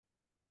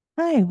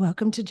Hi,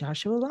 welcome to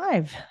Joshua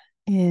Live.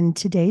 In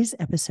today's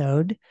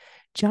episode,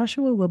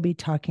 Joshua will be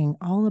talking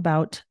all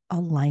about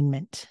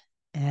alignment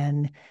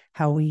and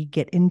how we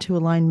get into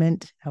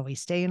alignment, how we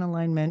stay in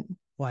alignment,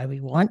 why we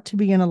want to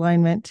be in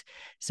alignment.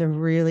 It's a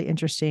really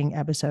interesting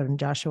episode, and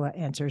Joshua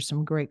answers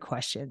some great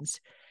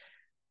questions.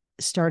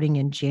 Starting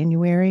in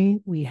January,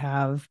 we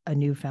have a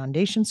new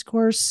foundations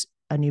course,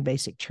 a new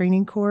basic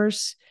training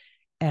course,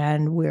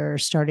 and we're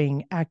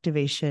starting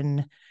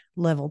activation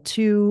level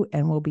 2,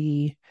 and we'll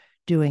be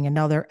doing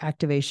another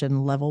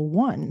activation level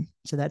 1.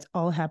 So that's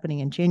all happening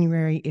in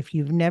January. If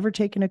you've never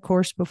taken a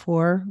course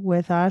before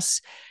with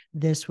us,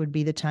 this would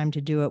be the time to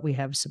do it. We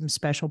have some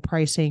special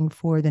pricing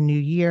for the new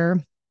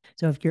year.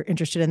 So if you're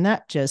interested in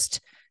that,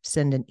 just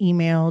send an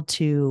email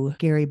to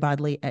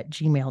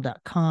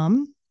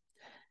garybodley@gmail.com.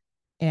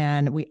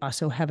 And we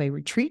also have a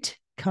retreat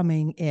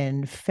coming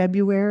in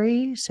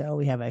February. So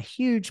we have a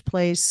huge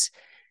place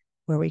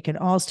where we can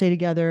all stay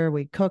together.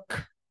 We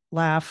cook,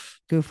 laugh,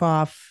 goof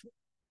off.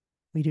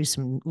 We do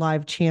some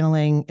live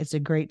channeling. It's a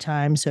great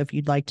time. So if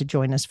you'd like to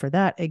join us for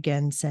that,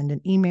 again, send an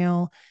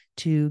email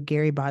to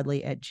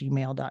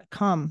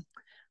garybodley@gmail.com.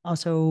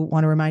 Also,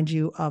 want to remind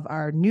you of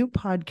our new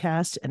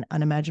podcast, An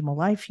Unimaginable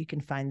Life. You can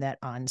find that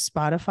on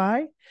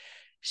Spotify.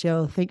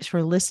 So thanks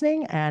for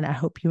listening, and I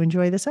hope you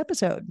enjoy this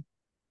episode.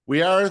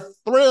 We are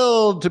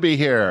thrilled to be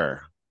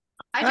here.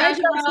 Hi, Hi, Hi,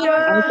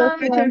 Joshua.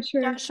 Joshua.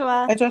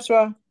 Joshua. Hi,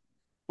 Joshua.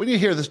 When you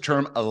hear this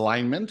term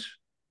alignment,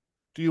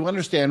 do you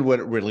understand what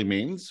it really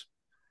means?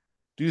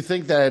 Do you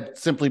think that it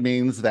simply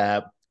means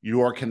that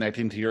you are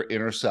connecting to your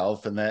inner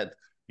self and that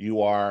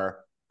you are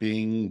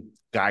being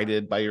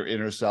guided by your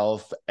inner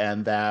self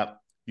and that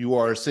you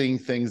are seeing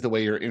things the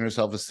way your inner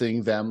self is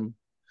seeing them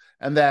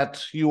and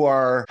that you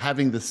are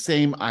having the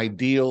same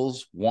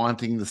ideals,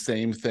 wanting the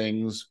same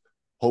things,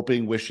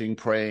 hoping, wishing,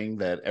 praying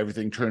that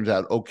everything turns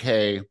out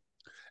okay,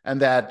 and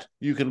that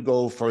you can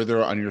go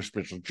further on your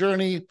spiritual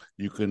journey,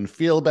 you can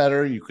feel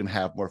better, you can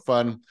have more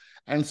fun,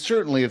 and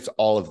certainly it's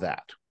all of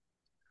that.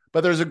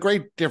 But there's a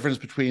great difference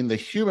between the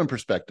human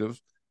perspective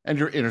and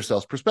your inner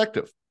self's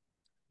perspective.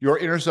 Your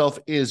inner self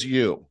is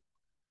you.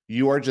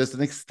 You are just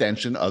an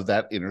extension of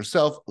that inner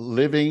self,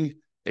 living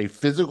a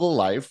physical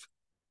life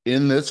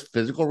in this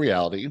physical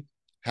reality,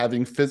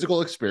 having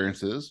physical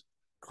experiences,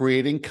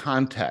 creating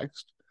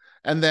context,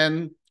 and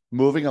then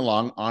moving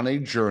along on a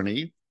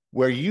journey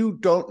where you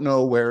don't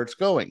know where it's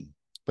going,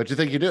 but you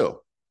think you do.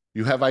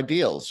 You have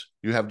ideals,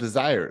 you have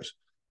desires,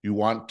 you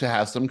want to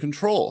have some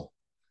control.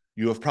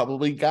 You have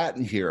probably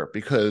gotten here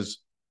because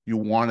you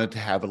wanted to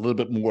have a little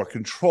bit more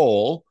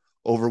control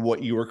over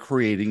what you were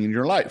creating in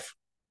your life.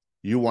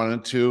 You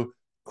wanted to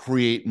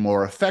create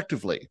more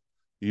effectively.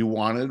 You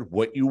wanted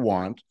what you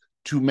want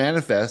to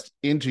manifest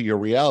into your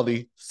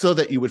reality so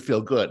that you would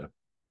feel good.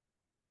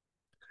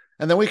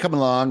 And then we come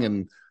along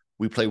and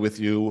we play with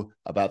you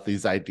about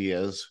these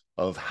ideas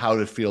of how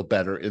to feel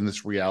better in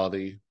this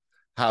reality,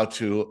 how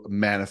to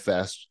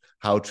manifest,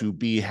 how to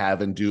be,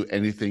 have, and do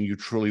anything you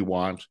truly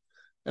want,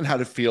 and how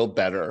to feel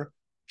better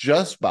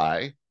just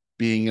by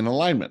being in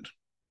alignment.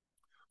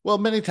 Well,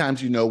 many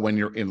times you know when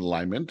you're in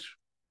alignment.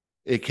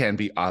 It can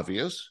be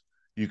obvious.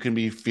 You can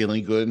be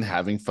feeling good and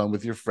having fun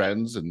with your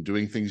friends and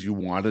doing things you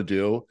want to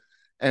do.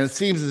 And it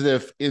seems as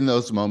if in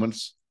those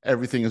moments,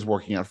 everything is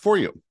working out for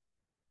you.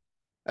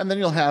 And then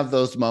you'll have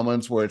those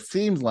moments where it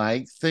seems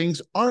like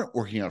things aren't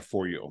working out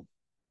for you.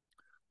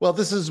 Well,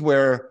 this is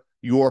where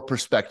your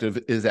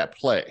perspective is at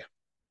play.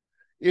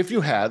 If you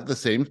had the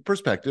same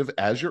perspective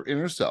as your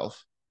inner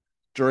self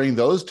during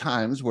those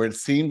times where it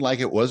seemed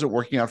like it wasn't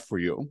working out for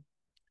you,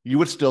 you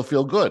would still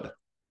feel good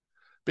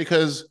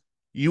because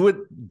you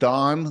would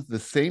don the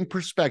same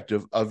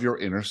perspective of your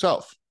inner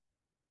self.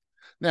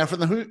 Now,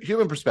 from the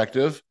human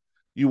perspective,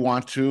 you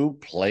want to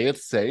play it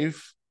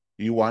safe.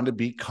 You want to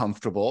be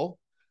comfortable.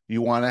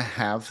 You want to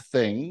have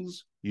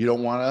things. You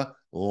don't want to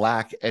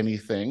lack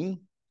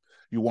anything.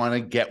 You want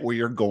to get where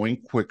you're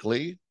going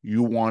quickly.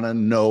 You want to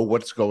know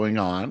what's going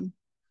on.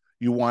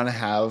 You want to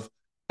have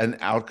an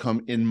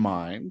outcome in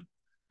mind,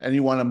 and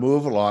you want to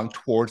move along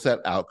towards that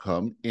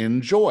outcome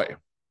in joy.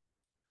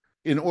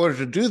 In order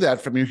to do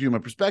that from your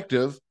human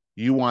perspective,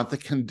 you want the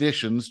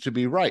conditions to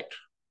be right.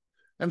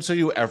 And so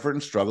you effort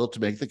and struggle to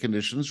make the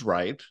conditions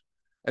right.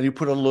 And you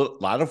put a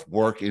lot of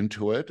work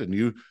into it, and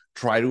you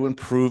try to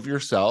improve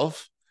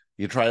yourself.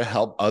 You try to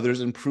help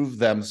others improve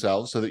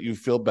themselves so that you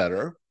feel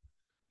better.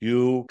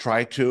 You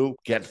try to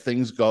get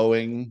things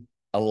going,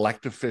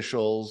 elect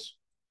officials,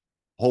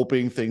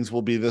 hoping things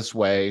will be this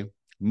way,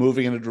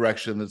 moving in a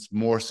direction that's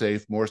more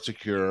safe, more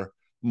secure,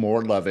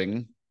 more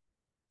loving.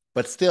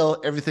 But still,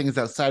 everything is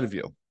outside of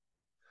you.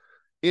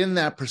 In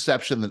that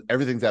perception that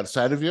everything's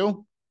outside of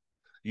you,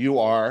 you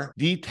are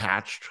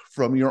detached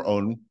from your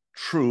own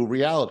true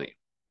reality.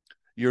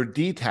 You're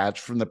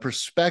detached from the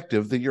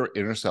perspective that your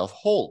inner self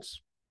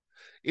holds.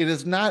 It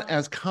is not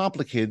as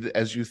complicated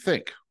as you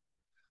think,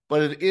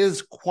 but it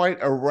is quite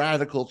a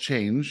radical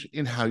change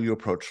in how you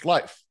approach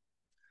life.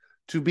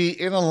 To be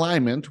in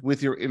alignment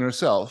with your inner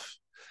self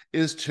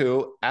is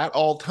to, at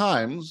all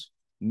times,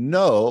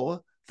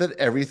 know that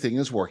everything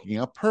is working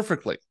out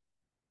perfectly.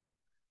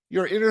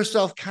 your inner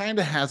self kind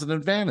of has an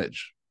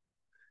advantage.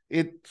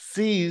 It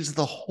sees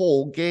the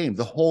whole game,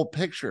 the whole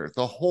picture,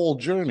 the whole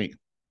journey,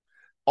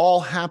 all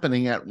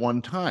happening at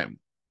one time.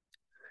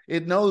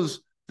 It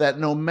knows that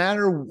no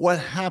matter what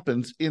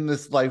happens in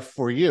this life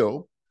for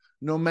you,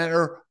 no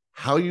matter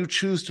how you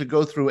choose to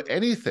go through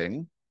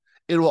anything,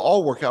 it will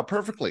all work out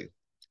perfectly.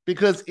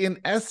 Because in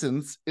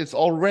essence, it's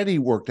already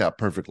worked out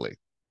perfectly.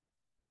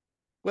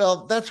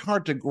 Well, that's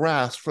hard to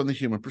grasp from the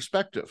human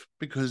perspective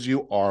because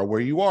you are where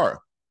you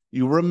are.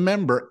 You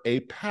remember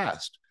a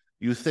past.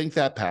 You think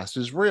that past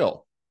is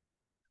real.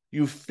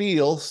 You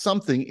feel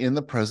something in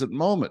the present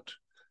moment.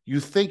 You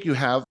think you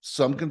have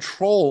some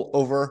control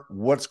over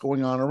what's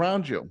going on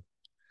around you.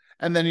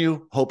 And then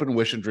you hope and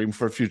wish and dream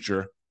for a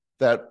future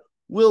that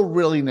will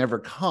really never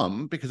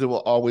come because it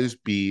will always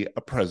be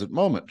a present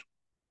moment.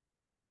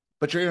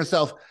 But your inner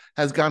self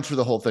has gone through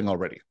the whole thing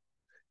already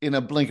in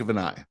a blink of an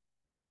eye.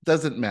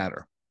 Doesn't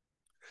matter.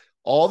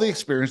 All the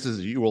experiences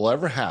that you will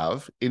ever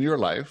have in your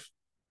life,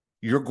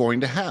 you're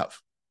going to have.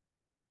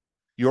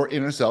 Your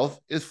inner self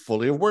is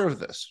fully aware of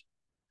this.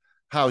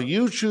 How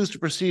you choose to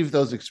perceive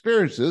those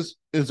experiences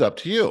is up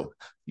to you.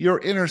 Your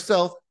inner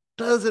self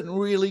doesn't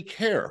really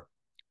care,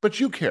 but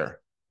you care.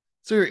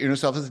 So your inner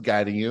self is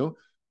guiding you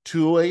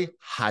to a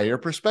higher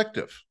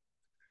perspective.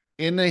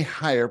 In a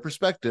higher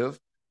perspective,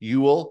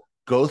 you will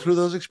go through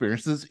those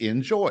experiences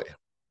in joy.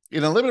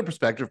 In a limited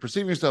perspective,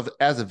 perceiving yourself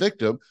as a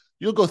victim,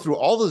 you'll go through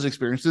all those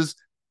experiences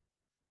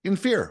in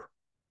fear,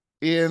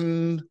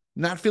 in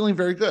not feeling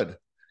very good,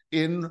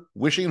 in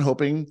wishing and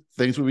hoping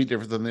things would be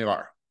different than they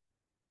are.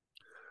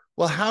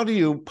 Well, how do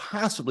you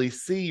possibly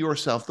see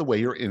yourself the way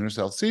your inner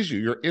self sees you?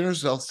 Your inner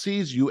self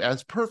sees you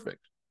as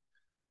perfect.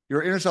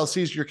 Your inner self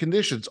sees your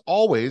conditions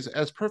always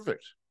as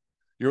perfect.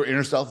 Your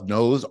inner self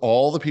knows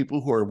all the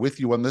people who are with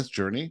you on this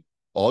journey,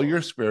 all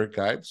your spirit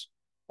guides,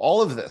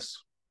 all of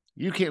this.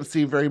 You can't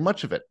see very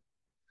much of it.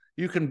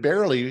 You can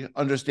barely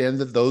understand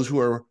that those who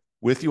are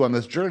with you on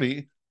this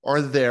journey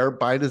are there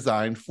by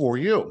design for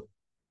you.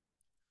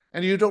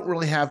 And you don't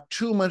really have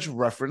too much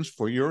reference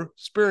for your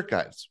spirit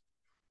guides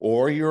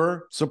or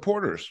your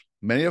supporters,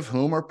 many of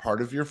whom are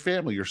part of your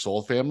family, your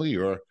soul family,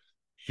 your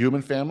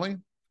human family,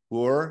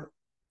 who are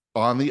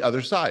on the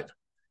other side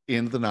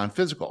in the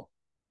non-physical.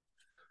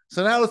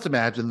 So now let's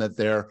imagine that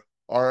there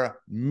are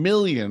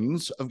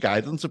millions of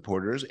guides and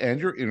supporters and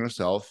your inner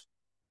self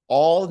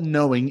all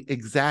knowing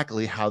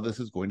exactly how this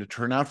is going to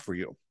turn out for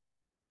you.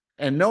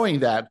 And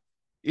knowing that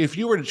if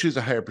you were to choose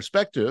a higher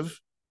perspective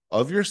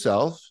of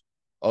yourself,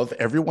 of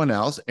everyone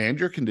else, and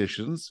your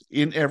conditions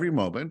in every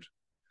moment,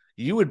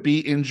 you would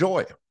be in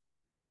joy.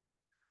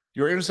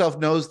 Your inner self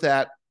knows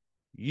that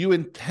you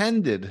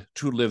intended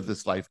to live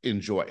this life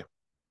in joy.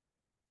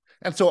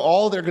 And so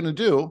all they're going to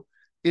do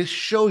is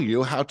show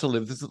you how to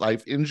live this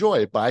life in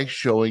joy by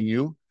showing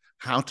you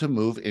how to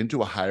move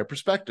into a higher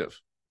perspective.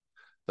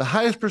 The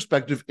highest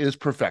perspective is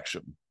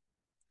perfection.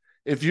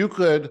 If you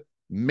could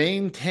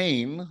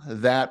maintain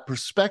that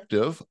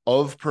perspective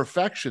of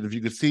perfection, if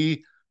you could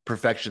see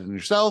perfection in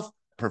yourself,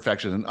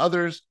 perfection in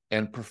others,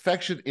 and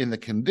perfection in the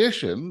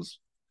conditions,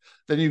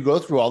 then you go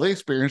through all the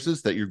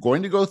experiences that you're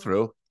going to go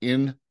through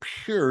in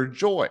pure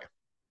joy.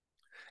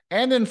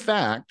 And in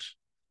fact,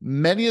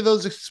 many of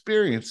those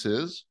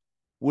experiences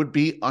would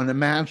be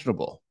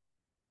unimaginable,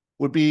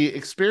 would be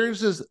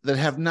experiences that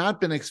have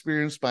not been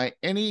experienced by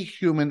any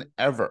human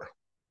ever,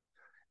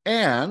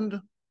 and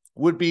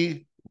would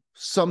be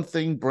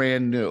something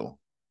brand new.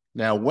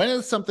 Now, when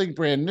it's something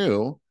brand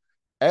new,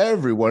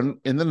 everyone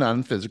in the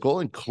non-physical,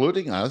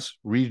 including us,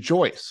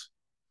 rejoice.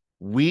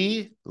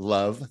 We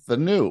love the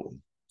new.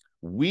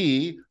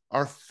 We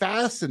are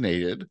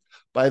fascinated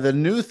by the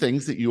new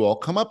things that you all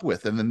come up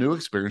with and the new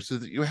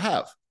experiences that you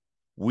have.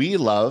 We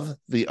love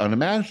the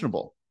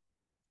unimaginable.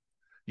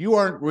 You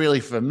aren't really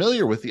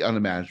familiar with the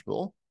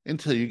unimaginable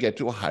until you get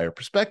to a higher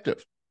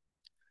perspective.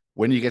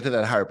 When you get to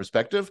that higher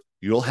perspective,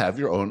 you'll have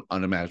your own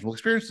unimaginable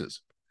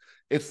experiences.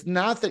 It's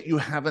not that you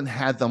haven't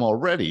had them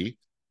already.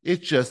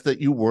 It's just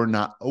that you were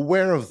not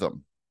aware of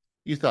them.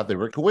 You thought they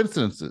were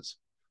coincidences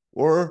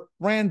or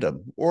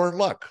random or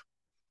luck,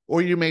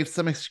 or you made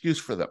some excuse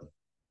for them.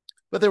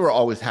 But they were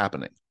always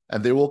happening,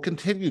 and they will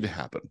continue to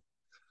happen.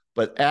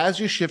 But as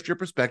you shift your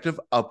perspective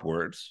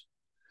upwards,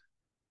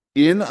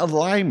 in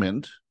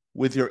alignment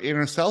with your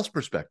inner self's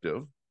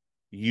perspective,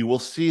 you will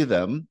see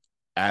them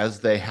as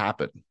they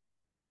happen.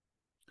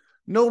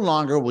 No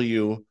longer will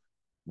you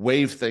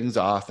wave things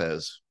off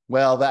as,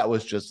 well, that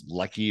was just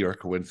lucky or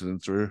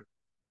coincidence or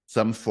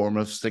some form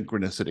of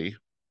synchronicity.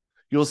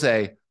 You'll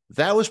say,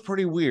 that was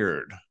pretty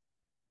weird.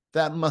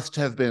 That must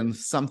have been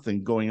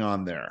something going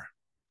on there.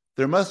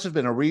 There must have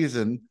been a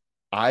reason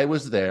I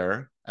was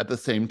there at the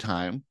same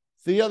time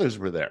the others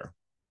were there.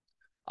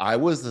 I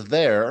was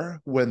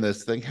there when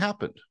this thing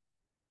happened.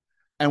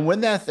 And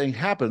when that thing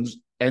happens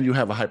and you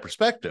have a high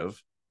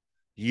perspective,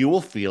 you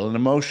will feel an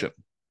emotion.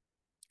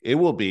 It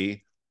will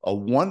be a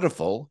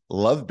wonderful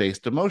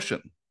love-based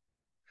emotion.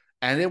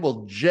 And it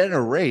will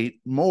generate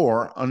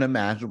more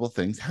unimaginable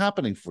things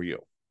happening for you.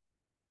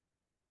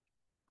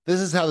 This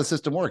is how the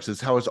system works.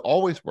 It's how it's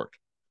always worked.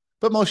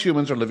 But most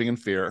humans are living in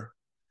fear,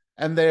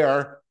 and they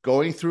are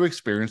going through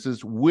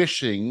experiences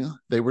wishing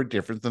they were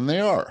different than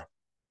they are.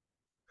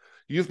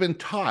 You've been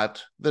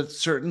taught that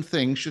certain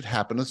things should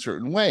happen a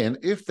certain way, and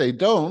if they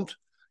don't,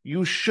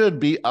 you should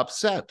be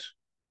upset.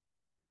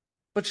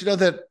 But you know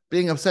that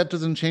being upset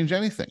doesn't change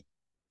anything.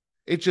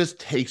 It just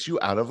takes you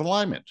out of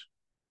alignment.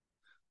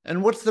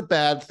 And what's the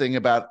bad thing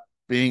about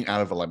being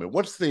out of alignment?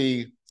 What's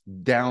the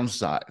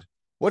downside?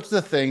 What's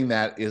the thing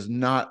that is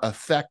not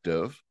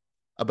effective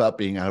about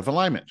being out of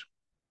alignment?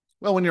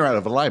 Well, when you're out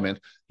of alignment,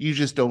 you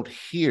just don't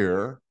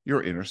hear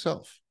your inner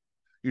self.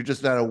 You're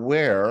just not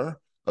aware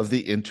of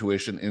the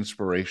intuition,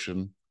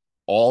 inspiration,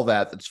 all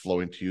that's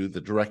flowing to you,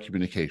 the direct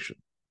communication.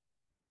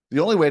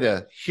 The only way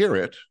to hear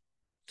it,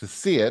 to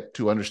see it,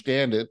 to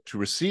understand it, to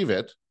receive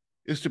it,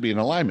 is to be in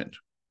alignment.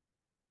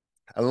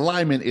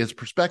 Alignment is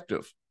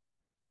perspective.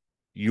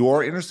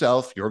 Your inner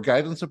self, your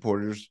guidance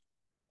supporters,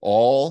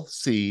 all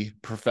see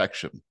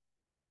perfection.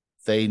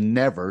 They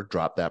never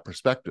drop that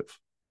perspective.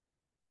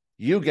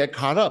 You get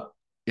caught up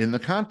in the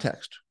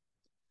context.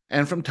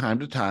 And from time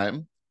to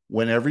time,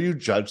 whenever you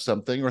judge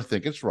something or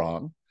think it's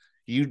wrong,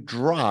 you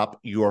drop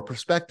your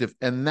perspective,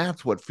 and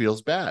that's what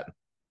feels bad.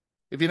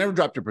 If you never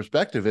dropped your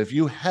perspective, if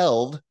you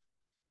held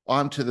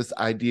onto this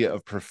idea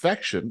of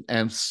perfection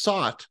and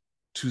sought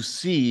to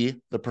see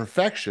the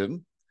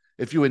perfection,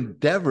 if you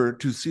endeavored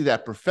to see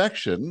that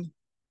perfection,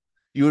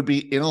 you would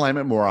be in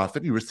alignment more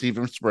often, you receive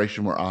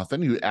inspiration more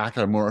often, you act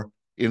on more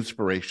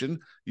inspiration,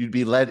 you'd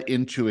be led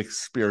into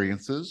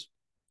experiences.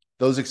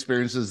 Those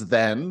experiences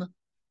then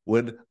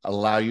would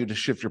allow you to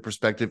shift your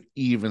perspective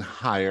even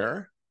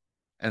higher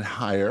and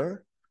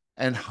higher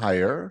and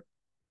higher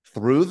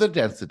through the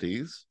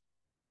densities,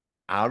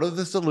 out of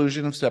this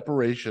illusion of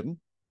separation,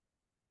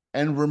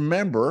 and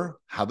remember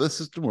how the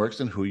system works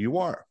and who you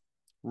are.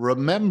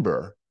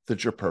 Remember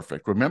that you're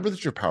perfect. Remember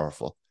that you're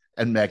powerful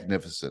and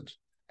magnificent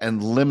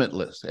and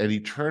limitless and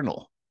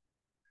eternal.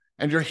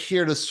 And you're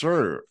here to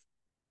serve.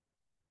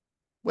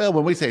 Well,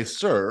 when we say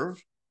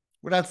serve,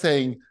 we're not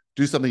saying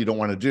do something you don't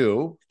want to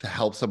do to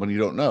help someone you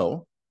don't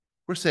know.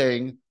 We're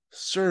saying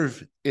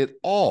serve it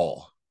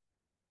all.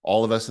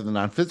 All of us in the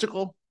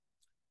non-physical,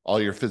 all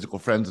your physical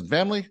friends and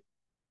family,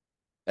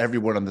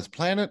 everyone on this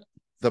planet,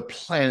 the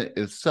planet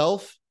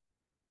itself,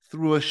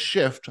 through a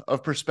shift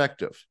of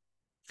perspective,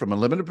 from a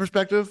limited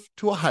perspective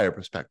to a higher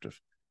perspective,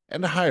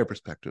 and a higher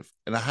perspective,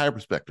 and a higher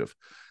perspective.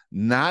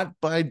 Not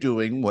by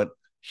doing what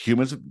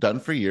humans have done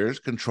for years,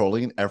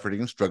 controlling and efforting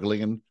and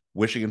struggling and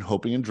wishing and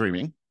hoping and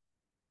dreaming,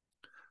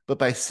 but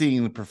by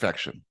seeing the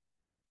perfection.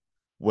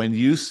 When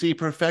you see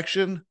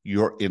perfection,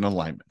 you're in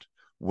alignment.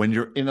 When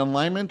you're in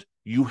alignment,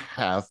 you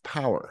have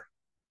power.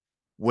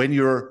 When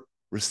you're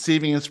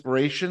receiving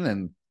inspiration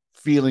and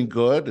feeling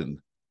good and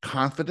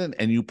confident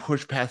and you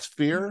push past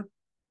fear,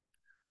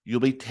 you'll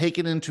be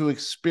taken into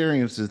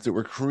experiences that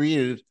were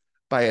created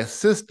by a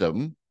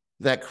system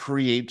that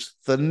creates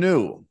the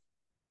new.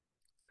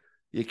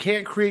 You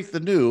can't create the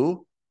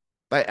new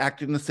by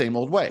acting the same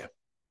old way,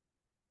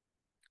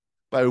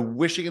 by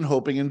wishing and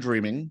hoping and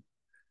dreaming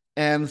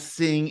and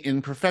seeing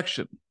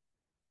imperfection,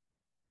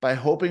 by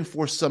hoping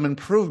for some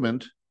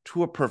improvement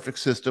to a perfect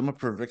system, a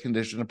perfect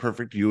condition, a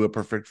perfect you, a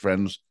perfect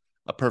friends,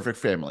 a perfect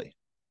family.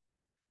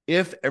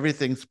 If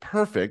everything's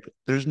perfect,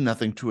 there's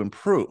nothing to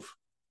improve.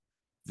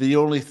 The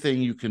only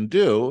thing you can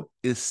do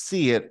is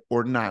see it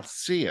or not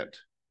see it.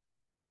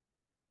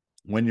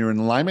 When you're in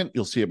alignment,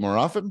 you'll see it more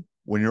often.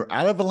 When you're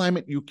out of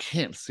alignment, you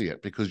can't see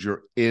it because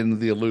you're in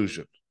the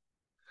illusion.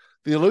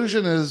 The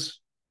illusion is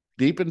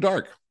deep and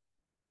dark,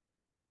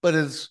 but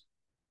it's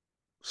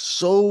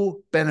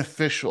so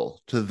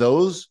beneficial to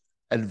those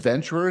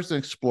adventurers and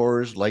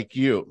explorers like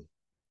you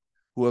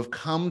who have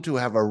come to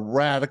have a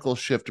radical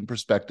shift in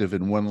perspective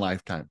in one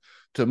lifetime,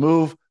 to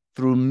move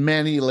through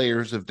many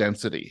layers of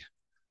density,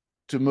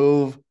 to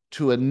move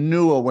to a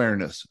new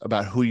awareness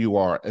about who you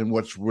are and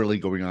what's really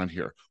going on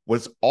here,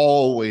 what's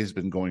always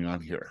been going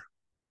on here.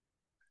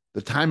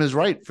 The time is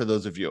right for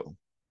those of you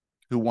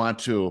who want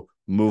to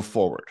move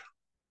forward,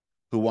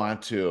 who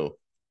want to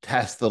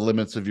test the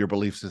limits of your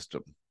belief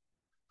system,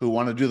 who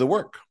want to do the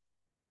work,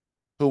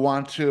 who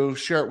want to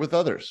share it with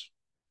others,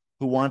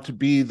 who want to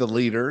be the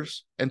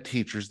leaders and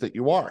teachers that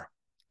you are.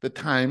 The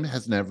time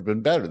has never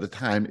been better. The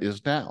time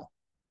is now.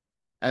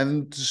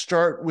 And to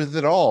start with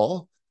it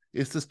all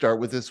is to start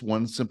with this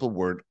one simple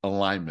word,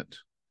 alignment.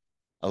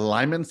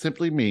 Alignment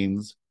simply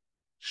means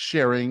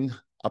sharing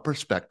a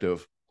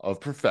perspective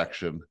of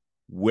perfection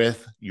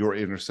with your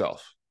inner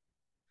self.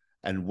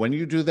 And when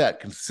you do that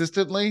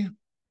consistently,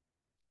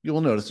 you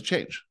will notice a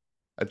change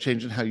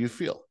in how you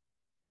feel,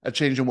 a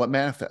change in what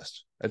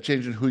manifests, a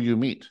change in who you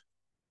meet,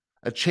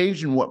 a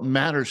change in what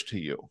matters to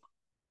you,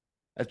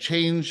 a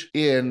change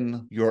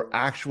in your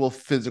actual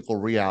physical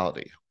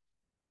reality,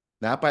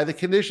 not by the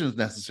conditions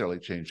necessarily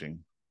changing,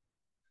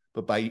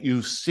 but by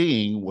you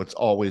seeing what's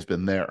always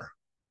been there.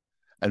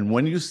 And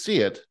when you see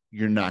it,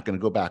 you're not going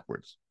to go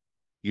backwards.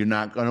 You're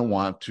not going to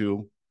want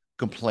to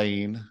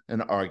complain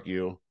and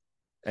argue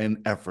and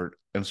effort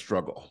and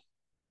struggle.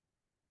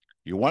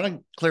 You want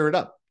to clear it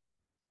up.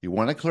 You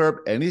want to clear up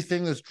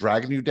anything that's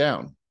dragging you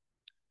down.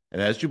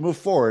 And as you move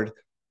forward,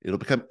 it'll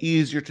become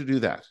easier to do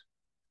that,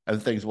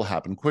 and things will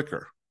happen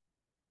quicker.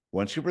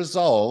 Once you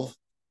resolve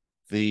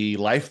the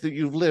life that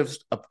you've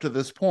lived up to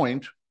this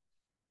point,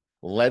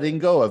 letting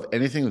go of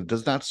anything that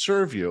does not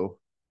serve you,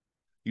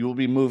 you will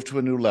be moved to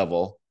a new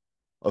level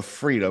of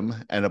freedom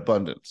and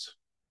abundance.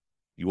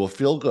 You will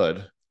feel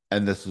good,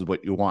 and this is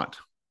what you want.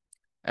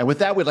 And with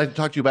that, we'd like to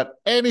talk to you about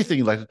anything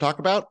you'd like to talk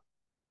about.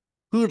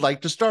 Who would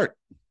like to start?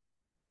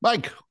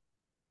 Mike.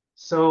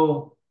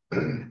 So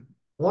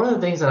one of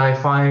the things that I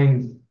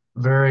find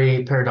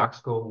very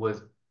paradoxical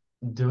with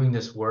doing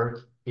this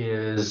work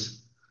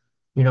is,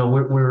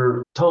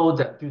 we're told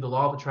that through the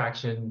law of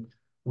attraction,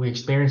 we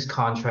experience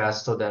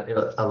contrast so that it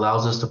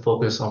allows us to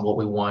focus on what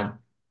we want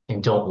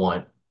and don't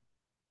want.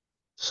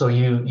 So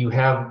you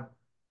have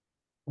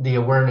the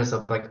awareness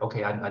of like,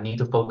 okay, I need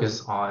to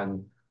focus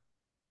on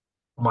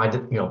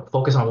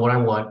focus on what I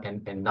want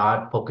and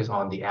not focus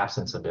on the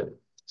absence of it.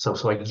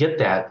 So I get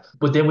that.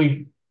 But then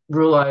we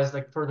realize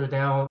like further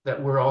down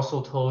that we're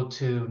also told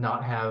to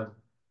not have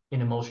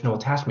an emotional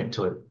attachment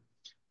to it.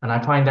 And I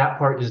find that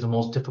part is the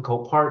most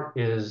difficult part.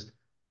 Is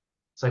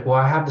it's like, well,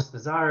 I have this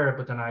desire,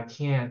 but then I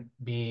can't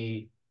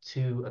be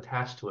too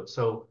attached to it.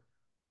 So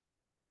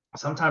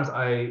sometimes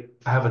I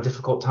have a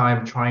difficult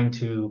time trying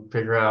to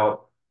figure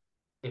out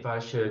if I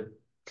should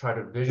try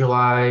to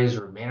visualize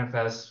or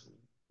manifest,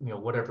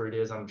 whatever it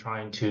is I'm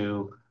trying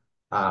to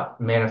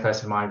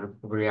manifest in my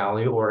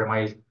reality, or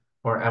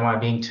am I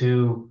being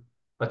too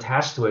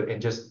attached to it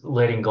and just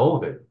letting go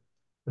of it?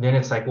 And then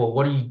it's like, well,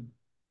 what are you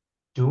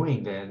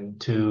doing then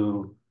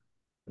to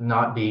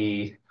not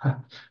be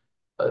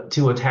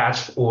too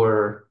attached,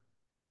 or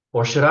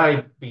should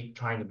I be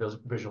trying to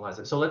visualize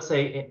it? So let's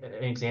say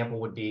an example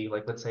would be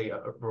like, let's say a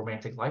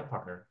romantic life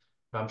partner.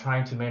 If I'm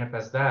trying to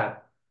manifest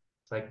that,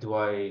 it's like, do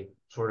I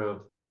sort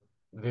of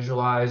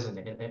visualize and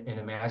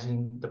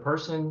imagine the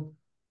person,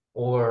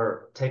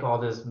 or take all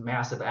this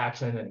massive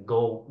action and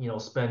go,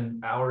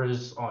 spend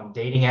hours on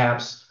dating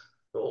apps,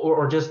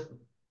 or just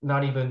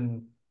not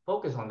even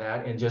focus on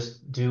that and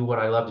just do what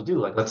I love to do?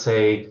 Like, let's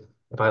say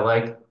if I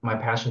like, my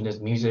passion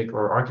is music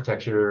or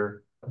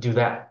architecture, do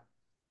that.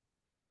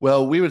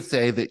 Well, we would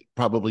say that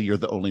probably you're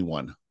the only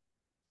one,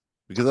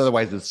 because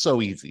otherwise it's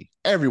so easy.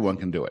 Everyone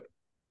can do it.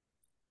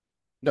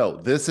 No,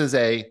 this is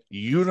a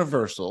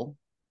universal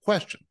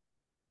question.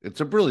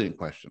 It's a brilliant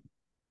question.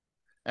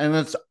 And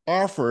it's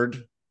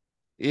offered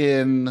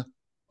in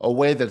a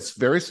way that's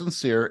very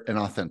sincere and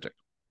authentic.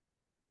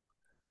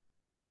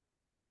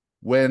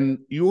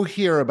 When you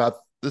hear about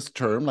this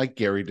term, like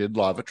Gary did,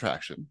 law of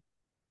attraction,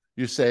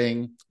 you're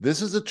saying,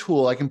 this is a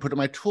tool I can put in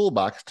my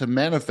toolbox to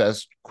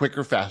manifest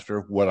quicker,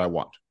 faster what I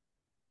want.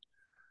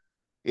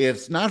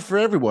 It's not for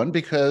everyone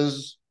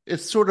because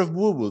it's sort of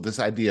woo-woo, this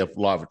idea of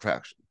law of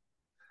attraction.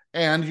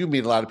 And you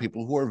meet a lot of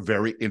people who are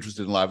very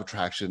interested in law of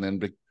attraction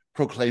and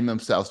proclaim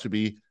themselves to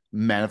be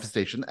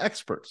manifestation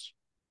experts.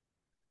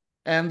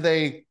 And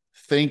they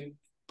think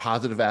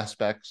positive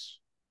aspects,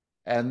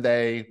 and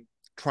they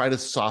try to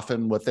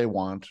soften what they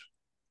want,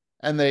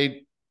 and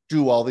they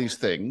do all these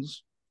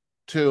things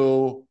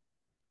to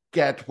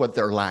get what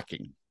they're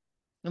lacking.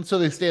 And so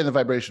they stay in the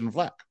vibration of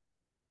lack.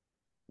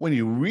 When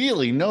you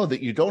really know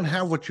that you don't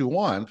have what you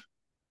want,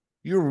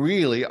 you're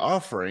really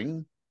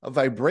offering a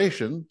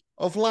vibration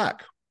of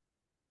lack.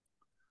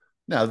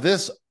 Now,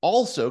 this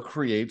also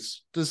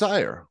creates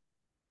desire.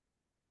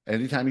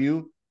 Anytime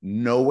you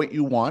know what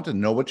you want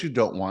and know what you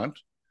don't want,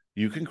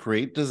 you can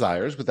create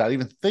desires without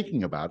even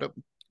thinking about it.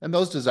 And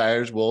those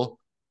desires will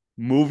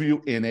move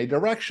you in a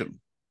direction.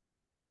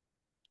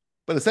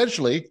 But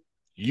essentially,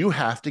 you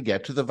have to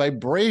get to the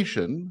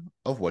vibration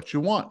of what you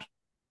want.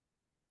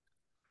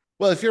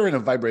 Well, if you're in a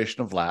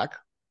vibration of lack,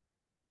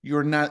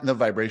 you're not in the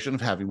vibration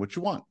of having what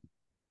you want.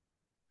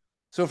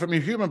 So from a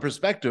human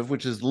perspective,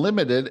 which is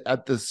limited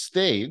at this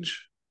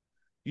stage,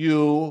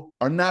 you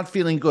are not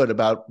feeling good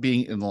about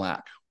being in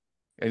lack.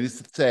 And you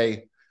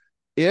say,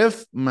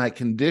 if my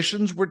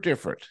conditions were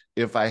different,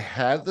 if I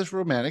had this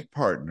romantic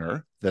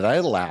partner that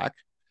I lack,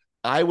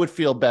 I would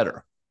feel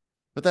better.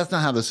 But that's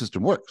not how the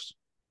system works.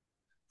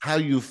 How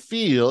you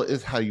feel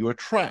is how you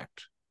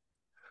attract.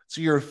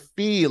 So you're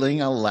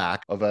feeling a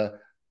lack of a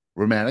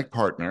romantic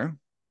partner,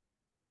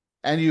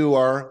 and you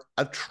are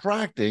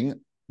attracting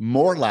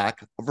more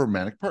lack of a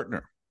romantic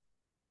partner.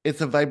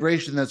 It's a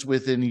vibration that's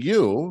within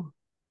you,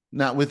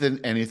 not within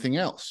anything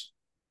else.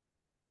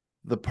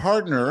 The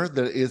partner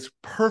that is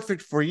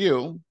perfect for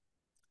you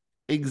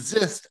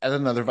exists at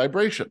another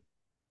vibration.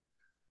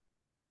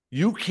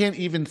 You can't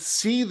even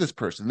see this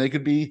person. They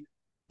could be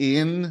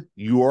in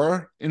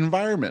your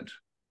environment.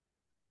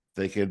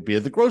 They could be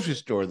at the grocery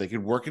store. They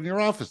could work in your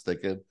office. They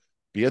could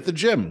be at the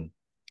gym.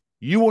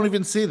 You won't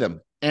even see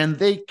them. And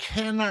they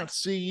cannot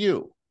see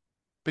you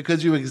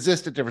because you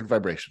exist at different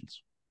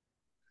vibrations.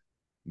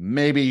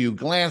 Maybe you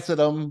glance at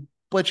them,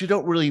 but you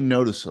don't really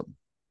notice them.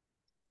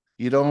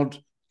 You don't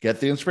get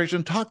the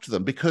inspiration to talk to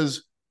them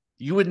because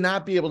you would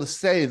not be able to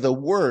say the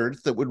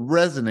words that would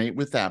resonate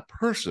with that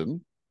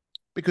person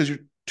because your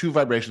two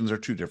vibrations are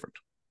too different.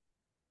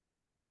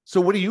 So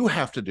what do you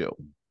have to do?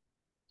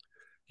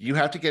 You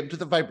have to get into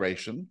the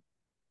vibration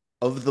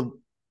of the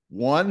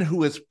one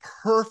who is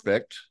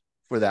perfect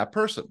for that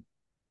person,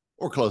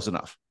 or close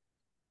enough.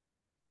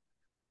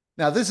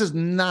 Now, this is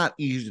not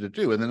easy to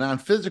do. In the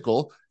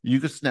non-physical, you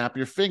could snap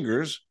your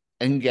fingers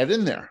and get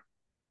in there.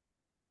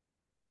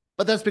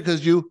 But that's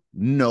because you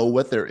know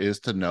what there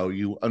is to know.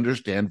 You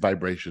understand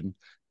vibration,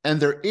 and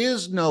there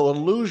is no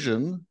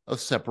illusion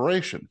of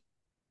separation.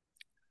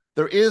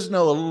 There is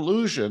no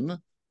illusion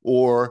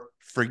or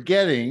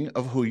forgetting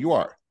of who you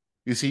are.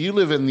 You see, you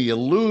live in the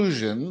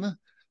illusion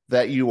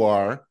that you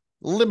are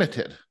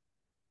limited,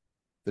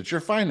 that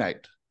you're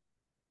finite,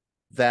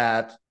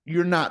 that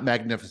you're not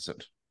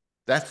magnificent.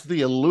 That's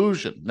the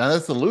illusion. Now,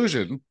 this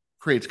illusion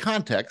creates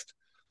context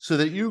so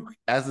that you,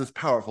 as this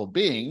powerful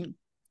being,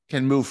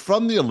 can move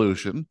from the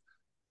illusion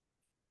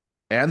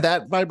and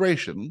that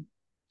vibration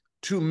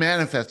to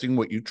manifesting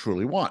what you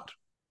truly want.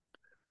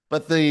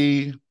 But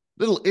the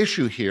little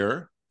issue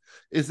here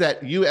is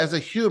that you, as a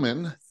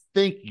human,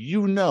 think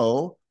you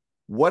know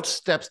what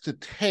steps to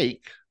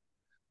take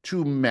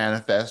to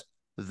manifest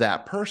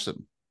that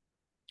person.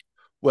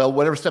 Well,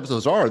 whatever steps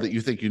those are that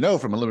you think you know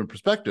from a limited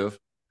perspective,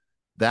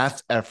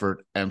 that's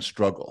effort and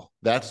struggle.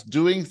 That's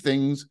doing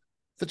things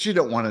that you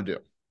don't want to do.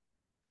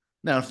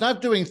 Now, it's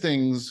not doing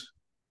things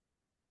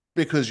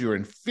because you're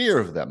in fear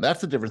of them.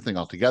 That's a different thing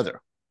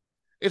altogether.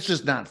 It's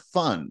just not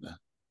fun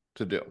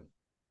to do.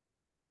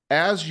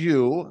 As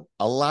you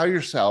allow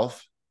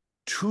yourself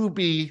to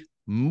be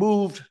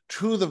moved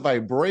to the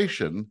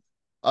vibration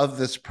of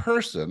this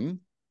person,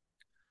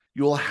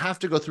 you will have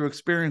to go through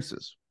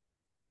experiences.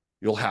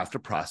 You'll have to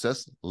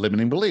process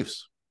limiting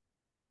beliefs.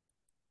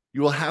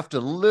 You will have to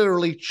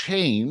literally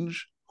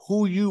change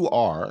who you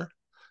are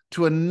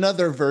to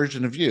another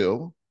version of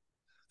you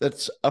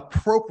that's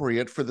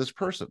appropriate for this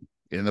person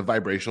in the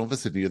vibrational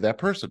vicinity of that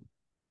person.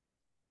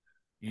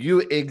 You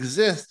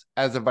exist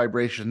as a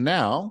vibration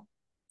now,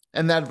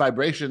 and that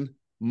vibration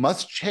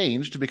must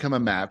change to become a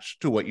match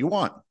to what you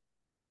want.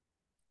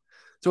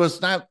 So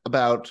it's not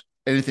about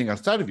anything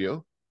outside of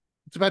you.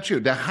 It's about you.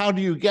 Now, how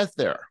do you get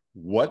there?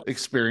 What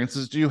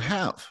experiences do you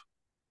have?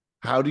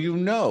 How do you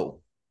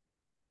know?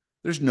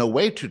 There's no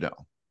way to know.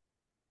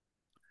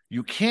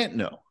 You can't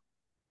know.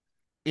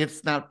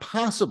 It's not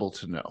possible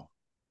to know.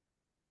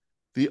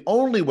 The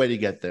only way to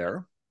get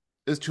there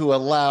is to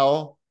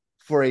allow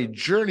for a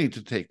journey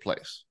to take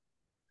place,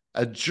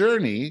 a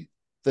journey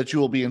that you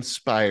will be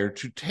inspired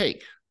to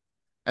take,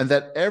 and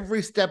that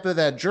every step of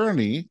that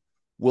journey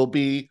will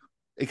be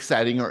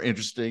exciting or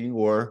interesting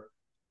or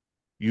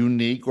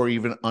unique or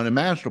even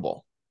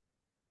unimaginable.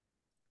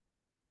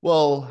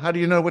 Well, how do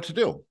you know what to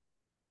do?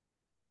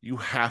 You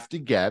have to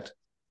get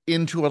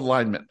into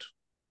alignment.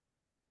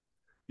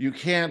 You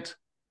can't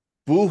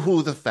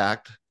boo-hoo the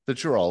fact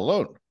that you're all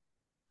alone.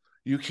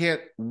 You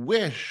can't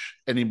wish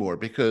anymore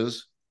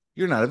because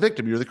you're not a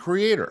victim. You're the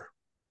creator.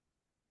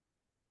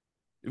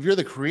 If you're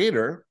the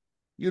creator,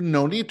 you have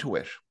no need to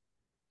wish.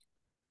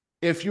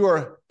 If you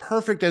are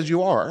perfect as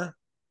you are,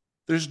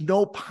 there's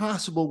no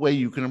possible way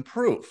you can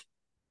improve.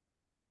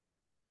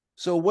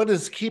 So what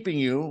is keeping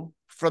you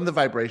from the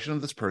vibration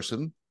of this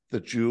person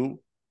that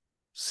you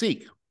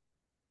seek?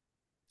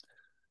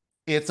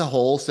 It's a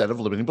whole set of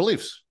limiting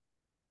beliefs.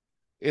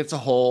 It's a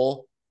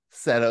whole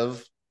set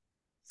of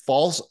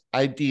false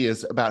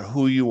ideas about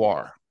who you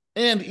are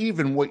and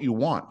even what you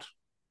want.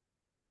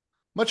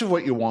 Much of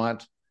what you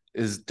want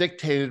is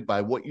dictated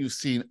by what you've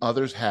seen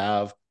others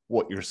have,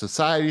 what your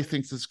society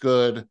thinks is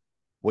good,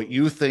 what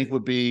you think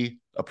would be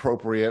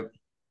appropriate.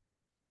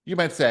 You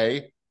might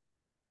say,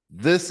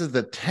 this is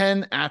the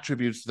 10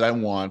 attributes that I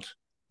want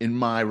in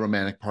my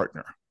romantic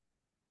partner.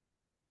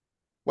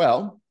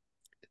 Well,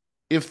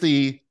 if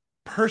the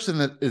person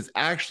that is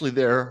actually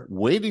there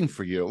waiting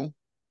for you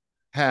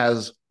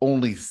has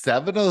only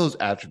 7 of those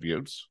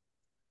attributes,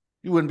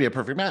 you wouldn't be a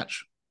perfect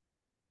match.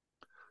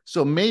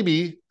 So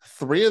maybe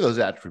 3 of those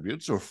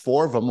attributes, or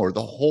 4 of them, or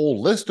the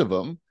whole list of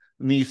them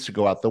needs to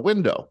go out the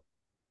window.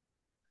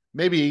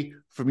 Maybe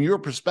from your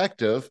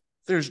perspective,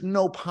 there's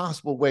no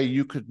possible way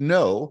you could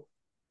know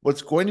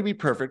what's going to be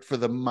perfect for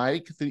the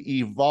Mike that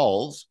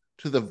evolves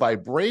to the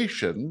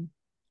vibration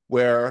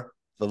where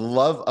the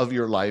love of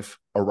your life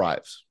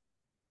arrives.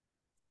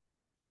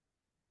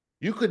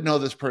 You could know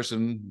this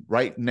person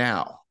right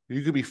now.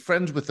 You could be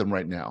friends with them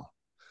right now.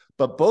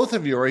 But both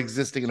of you are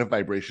existing in a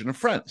vibration of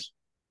friends.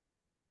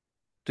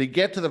 To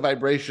get to the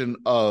vibration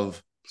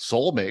of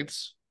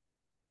soulmates,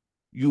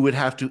 you would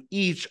have to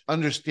each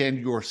understand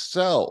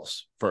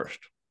yourselves first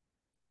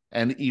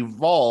and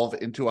evolve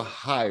into a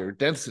higher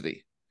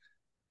density.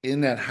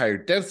 In that higher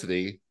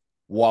density,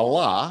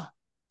 voila,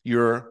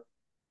 you're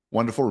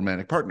wonderful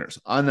romantic partners,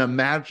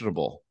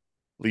 unimaginably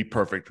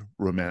perfect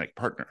romantic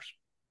partners.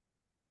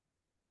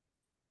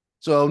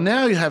 So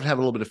now you have to have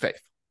a little bit of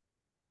faith.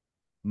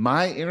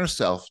 My inner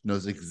self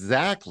knows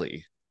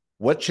exactly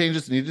what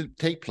changes need to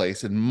take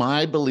place in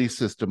my belief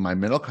system, my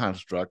mental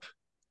construct,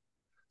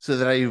 so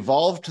that I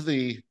evolve to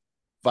the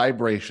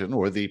vibration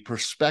or the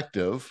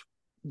perspective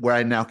where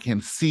I now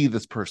can see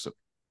this person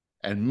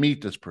and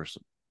meet this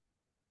person.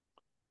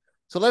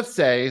 So let's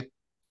say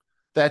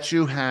that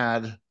you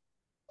had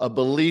a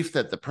belief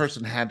that the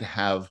person had to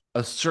have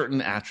a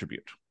certain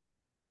attribute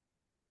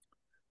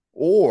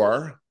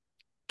or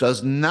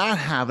does not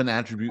have an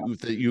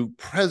attribute that you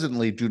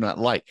presently do not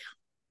like.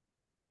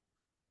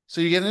 So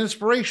you get an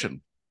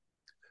inspiration.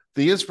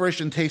 The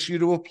inspiration takes you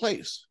to a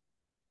place.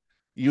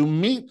 You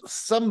meet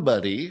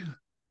somebody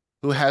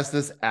who has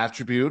this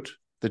attribute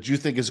that you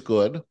think is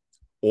good,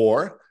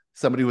 or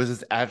somebody who has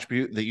this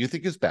attribute that you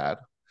think is bad.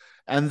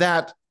 And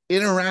that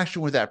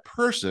interaction with that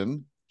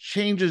person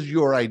changes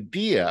your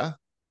idea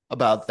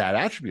about that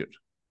attribute.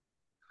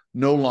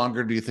 No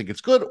longer do you think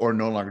it's good, or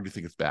no longer do you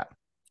think it's bad,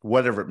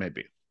 whatever it may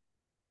be.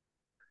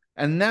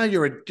 And now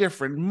you're a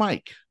different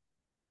Mike,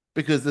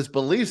 because this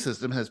belief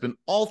system has been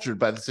altered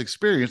by this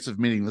experience of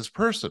meeting this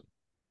person.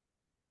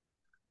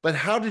 But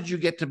how did you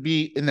get to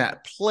be in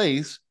that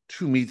place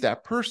to meet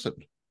that person?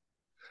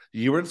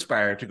 You were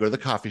inspired to go to the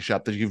coffee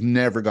shop that you've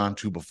never gone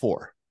to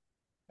before.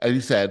 And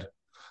you said,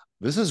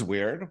 this is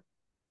weird.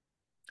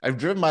 I've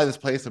driven by this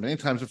place many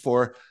times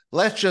before.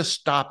 Let's just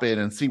stop in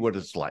and see what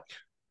it's like.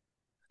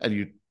 And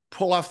you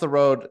pull off the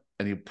road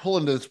and you pull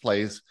into this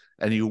place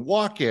and you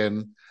walk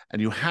in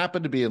and you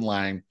happen to be in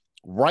line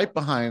right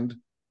behind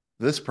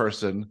this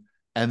person.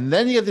 And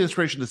then you get the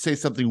inspiration to say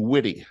something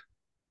witty.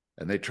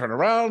 And they turn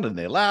around and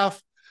they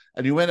laugh.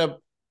 And you end up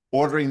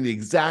ordering the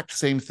exact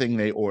same thing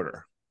they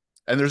order.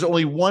 And there's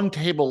only one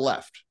table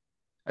left.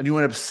 And you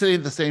end up sitting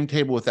at the same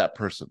table with that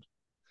person.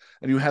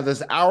 And you have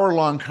this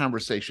hour-long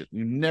conversation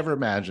you never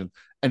imagined,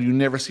 and you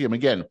never see them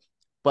again.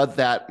 But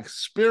that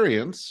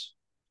experience,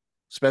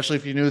 especially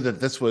if you knew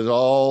that this was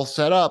all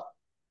set up,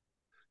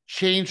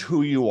 changed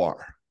who you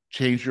are,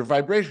 changed your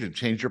vibration,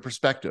 changed your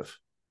perspective.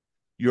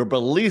 Your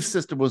belief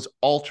system was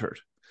altered,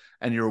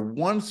 and you're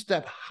one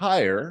step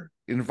higher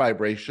in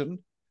vibration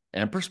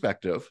and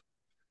perspective,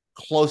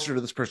 closer to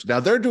this person.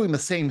 Now, they're doing the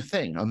same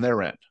thing on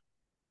their end.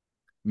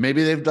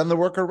 Maybe they've done the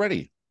work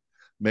already.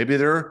 Maybe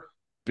they're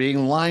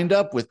being lined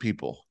up with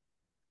people.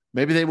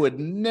 Maybe they would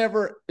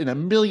never in a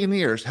million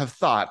years have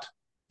thought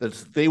that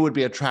they would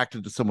be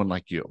attracted to someone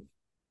like you.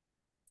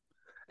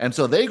 And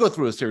so they go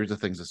through a series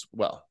of things as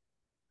well.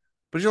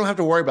 But you don't have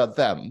to worry about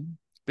them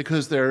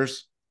because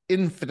there's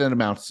infinite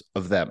amounts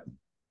of them,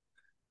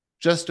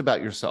 just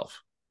about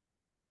yourself.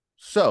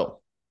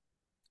 So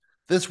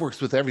this works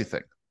with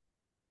everything.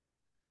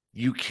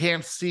 You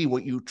can't see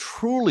what you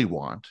truly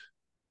want.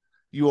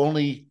 You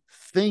only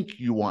think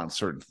you want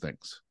certain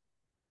things.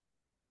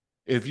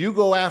 If you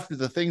go after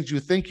the things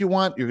you think you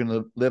want, you're going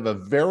to live a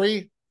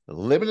very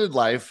limited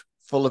life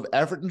full of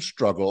effort and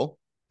struggle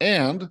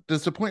and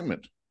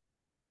disappointment.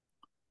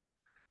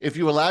 If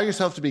you allow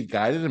yourself to be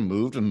guided and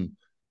moved and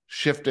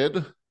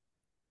shifted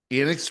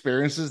in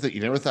experiences that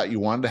you never thought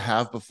you wanted to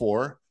have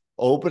before,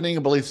 opening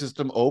a belief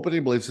system,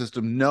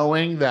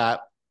 knowing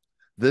that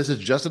this is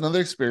just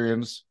another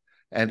experience,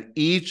 and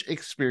each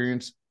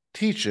experience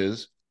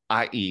teaches,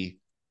 i.e.,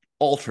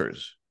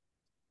 alters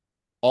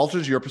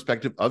your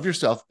perspective of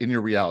yourself in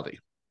your reality.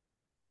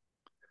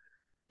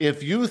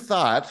 If you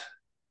thought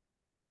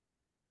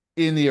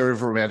in the area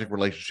of romantic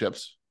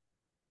relationships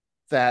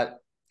that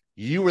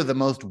you were the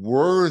most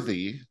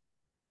worthy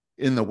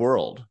in the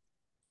world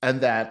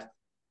and that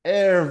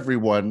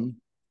everyone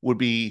would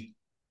be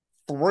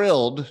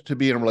thrilled to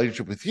be in a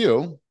relationship with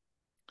you,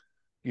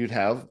 you'd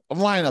have a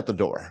line out the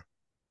door.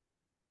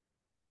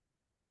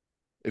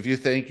 If you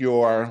think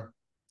you're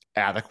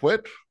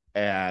adequate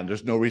and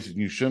there's no reason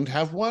you shouldn't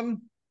have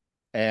one,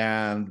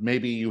 and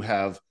maybe you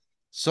have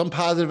some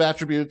positive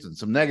attributes and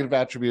some negative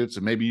attributes,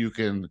 and maybe you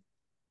can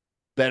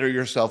better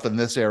yourself in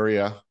this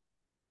area,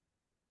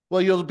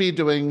 well, you'll be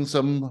doing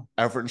some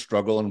effort and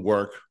struggle and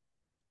work,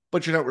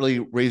 but you're not really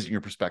raising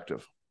your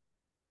perspective.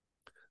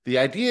 The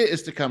idea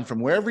is to come from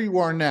wherever you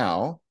are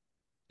now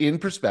in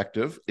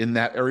perspective in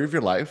that area of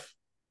your life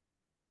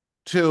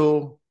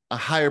to a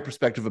higher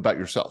perspective about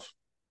yourself.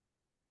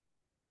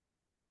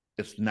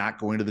 It's not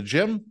going to the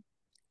gym.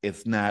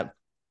 It's not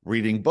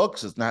reading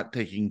books. It's not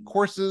taking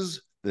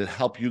courses that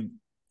help you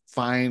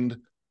find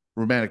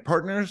romantic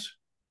partners.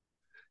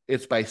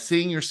 It's by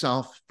seeing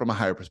yourself from a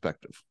higher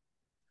perspective.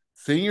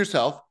 Seeing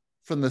yourself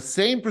from the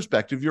same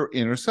perspective your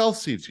inner self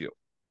sees you.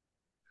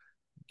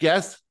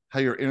 Guess how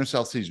your inner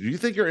self sees you. Do you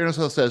think your inner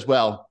self says,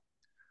 well,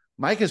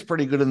 Mike is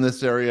pretty good in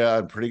this area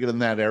and pretty good in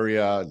that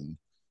area and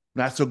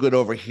not so good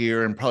over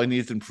here and probably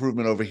needs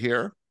improvement over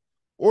here?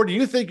 Or do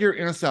you think your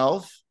inner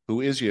self,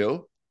 who is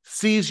you,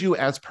 sees you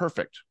as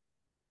perfect?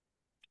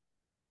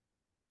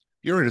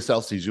 Your inner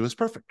self sees you as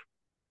perfect.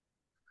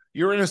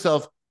 Your inner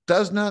self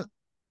does not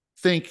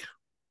think,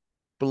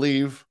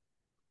 believe,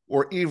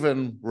 or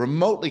even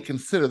remotely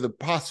consider the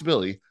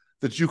possibility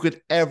that you could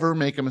ever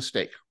make a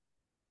mistake.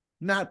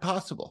 Not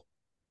possible.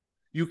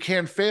 You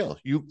can't fail.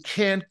 You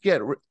can't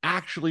get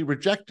actually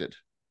rejected.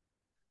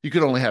 You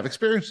can only have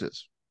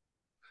experiences.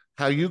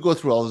 How you go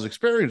through all those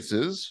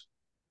experiences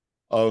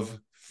of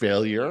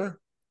failure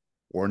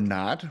or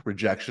not,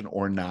 rejection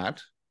or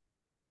not,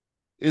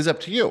 is up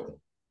to you.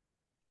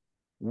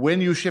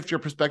 When you shift your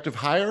perspective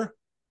higher,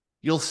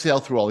 you'll sail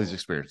through all these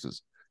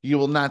experiences. you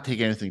will not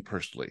take anything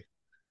personally.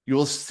 You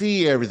will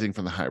see everything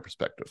from the higher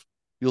perspective.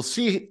 You'll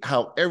see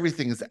how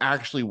everything is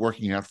actually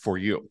working out for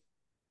you.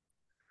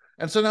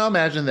 And so now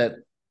imagine that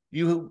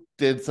you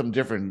did some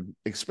different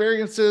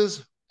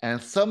experiences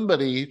and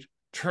somebody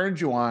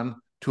turned you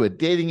on to a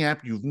dating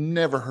app you've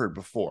never heard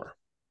before.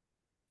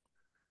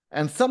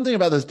 And something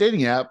about this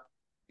dating app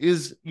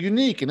is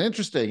unique and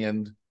interesting,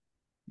 and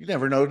you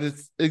never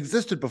noticed it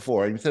existed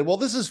before. And you said, well,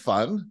 this is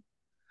fun.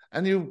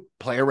 And you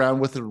play around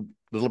with it a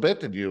little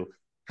bit, and you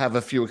have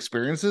a few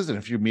experiences and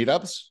a few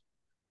meetups.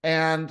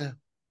 And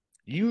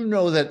you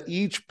know that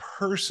each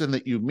person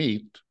that you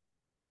meet,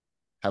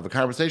 have a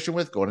conversation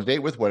with, go on a date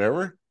with,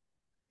 whatever,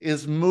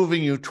 is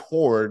moving you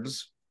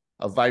towards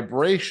a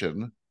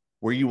vibration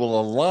where you will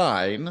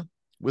align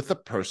with the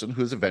person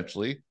who's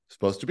eventually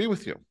supposed to be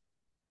with you.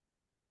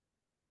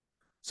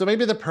 So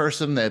maybe the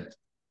person that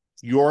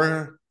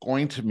you're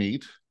going to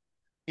meet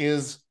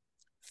is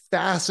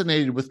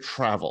fascinated with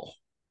travel,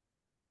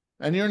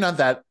 and you're not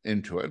that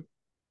into it.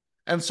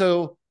 And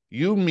so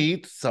you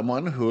meet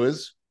someone who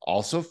is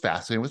also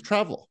fascinated with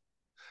travel,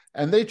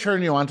 and they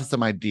turn you on to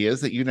some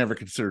ideas that you never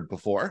considered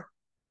before.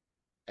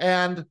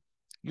 And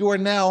you are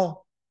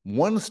now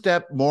one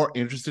step more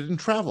interested in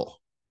travel.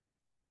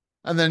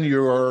 And then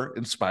you're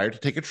inspired to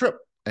take a trip,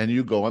 and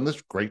you go on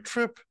this great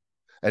trip,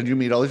 and you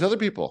meet all these other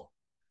people.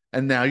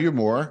 And now you're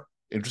more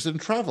interested in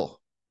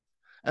travel.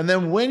 And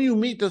then when you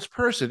meet this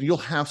person, you'll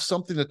have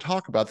something to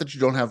talk about that you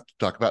don't have to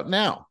talk about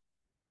now.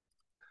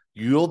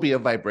 You'll be a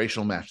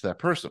vibrational match to that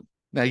person.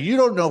 Now, you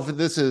don't know if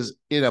this is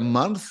in a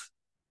month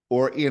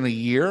or in a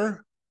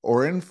year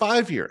or in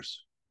 5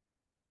 years.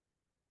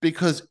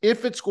 Because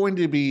if it's going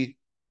to be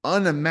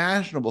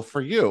unimaginable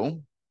for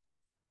you,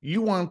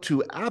 you want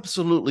to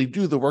absolutely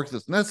do the work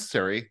that's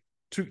necessary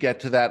to get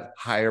to that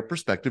higher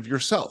perspective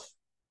yourself.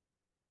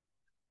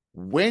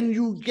 When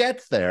you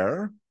get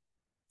there,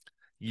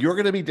 you're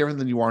going to be different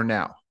than you are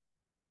now.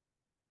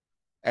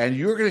 And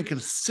you're going to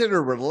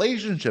consider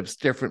relationships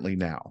differently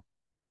now.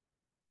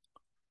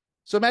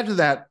 So imagine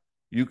that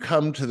you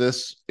come to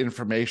this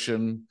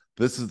information.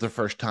 This is the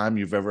first time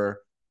you've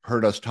ever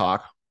heard us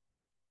talk.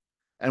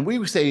 And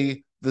we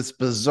say this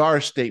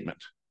bizarre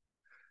statement.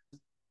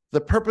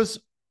 The purpose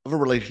of a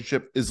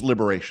relationship is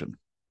liberation.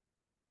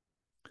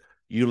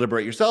 You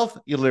liberate yourself,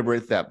 you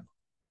liberate them.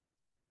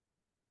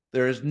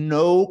 There is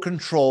no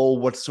control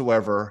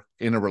whatsoever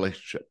in a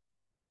relationship.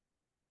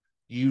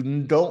 You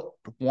don't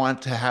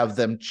want to have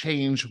them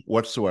change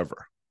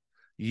whatsoever.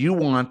 You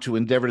want to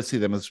endeavor to see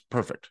them as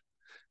perfect.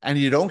 And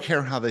you don't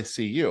care how they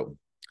see you.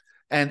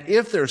 And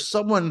if there's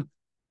someone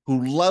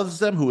who loves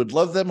them, who would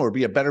love them or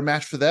be a better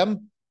match for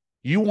them,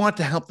 you want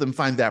to help them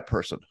find that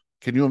person.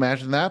 Can you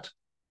imagine that?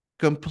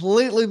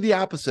 Completely the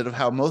opposite of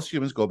how most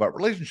humans go about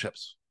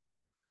relationships.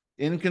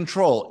 In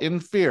control,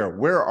 in fear.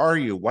 Where are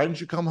you? Why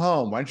didn't you come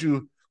home? Why didn't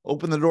you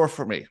open the door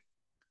for me?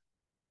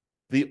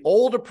 The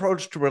old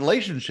approach to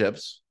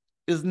relationships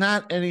is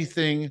not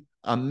anything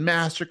a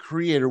master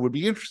creator would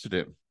be interested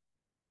in.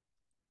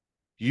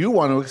 You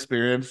want to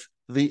experience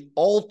the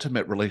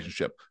ultimate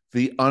relationship,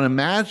 the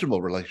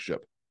unimaginable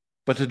relationship.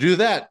 But to do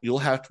that, you'll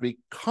have to be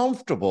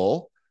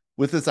comfortable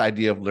with this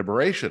idea of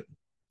liberation.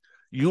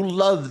 You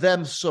love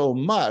them so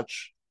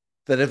much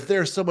that if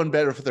there's someone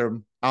better for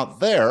them out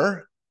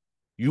there,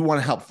 you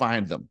want to help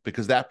find them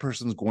because that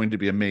person's going to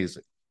be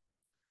amazing.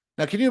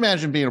 Now, can you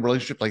imagine being in a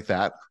relationship like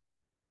that?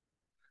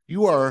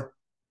 You are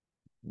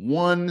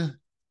one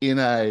in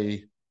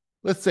a,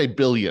 let's say,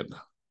 billion.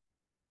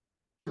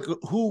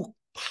 Who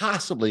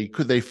possibly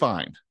could they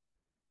find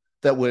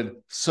that would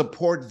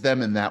support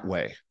them in that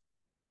way?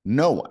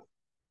 No one.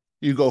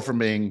 You go from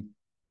being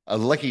a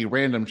lucky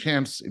random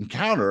chance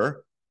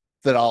encounter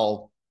that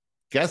I'll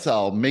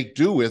make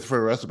do with for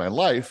the rest of my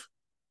life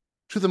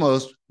to the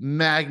most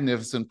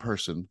magnificent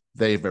person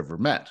they've ever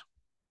met.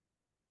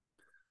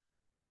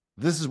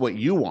 This is what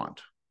you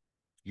want.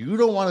 You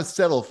don't want to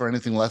settle for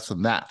anything less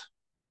than that.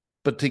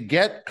 But to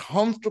get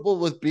comfortable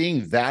with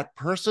being that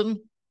person,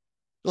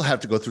 you'll have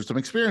to go through some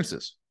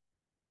experiences.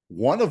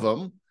 One of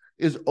them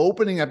is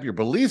opening up your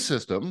belief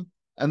system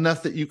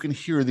enough that you can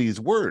hear these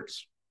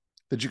words,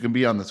 that you can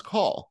be on this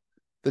call,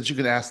 that you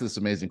can ask this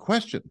amazing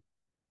question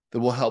that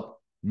will help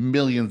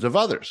millions of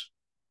others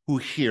who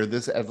hear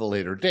this at a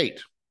later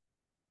date.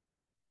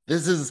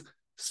 This is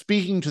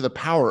speaking to the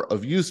power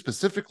of you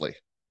specifically,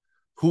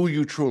 who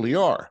you truly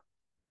are.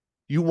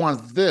 You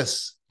want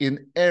this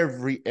in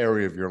every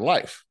area of your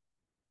life.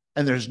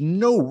 And there's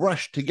no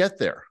rush to get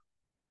there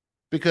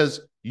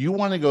because you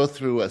want to go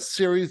through a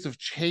series of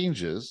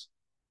changes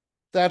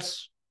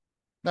that's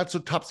not so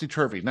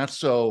topsy-turvy, not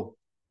so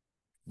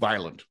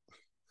violent,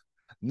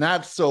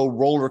 not so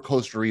roller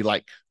coastery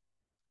like.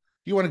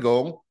 You want to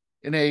go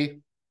in a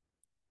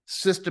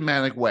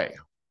systematic way.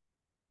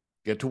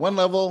 Get to one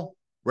level,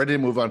 ready to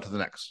move on to the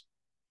next.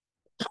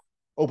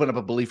 Open up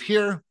a belief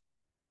here,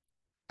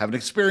 have an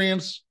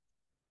experience,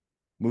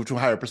 move to a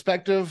higher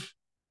perspective,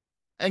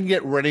 and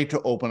get ready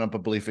to open up a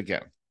belief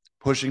again.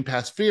 Pushing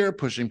past fear,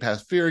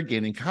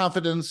 gaining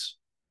confidence,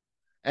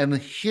 and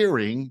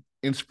hearing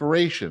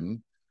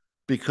inspiration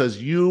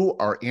because you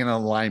are in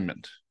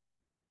alignment.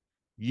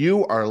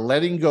 You are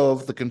letting go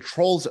of the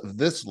controls of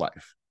this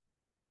life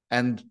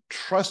and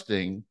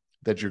trusting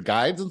that your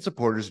guides and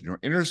supporters and your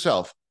inner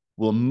self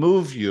will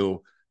move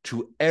you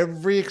to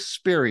every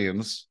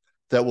experience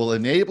that will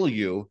enable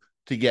you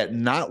to get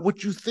not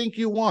what you think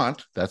you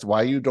want, that's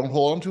why you don't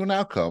hold on to an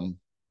outcome,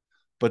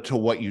 but to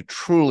what you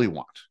truly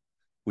want,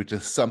 which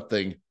is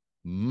something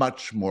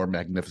much more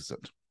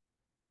magnificent.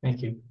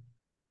 Thank you.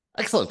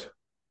 Excellent.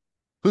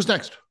 Who's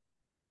next?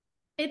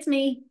 It's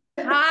me.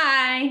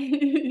 Hi.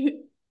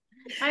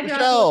 Hi, Joshua.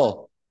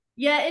 Michelle.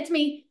 Yeah, it's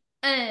me.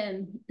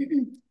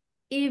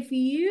 If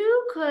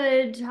you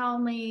could tell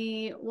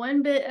me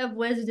one bit of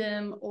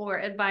wisdom or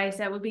advice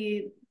that would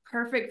be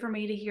perfect for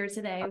me to hear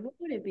today, what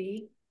would it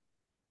be?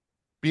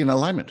 Be in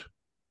alignment.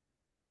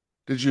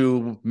 Did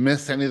you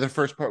miss any of the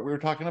first part we were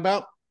talking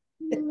about?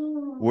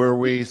 Were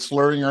we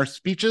slurring our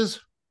speeches?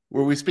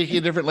 Were we speaking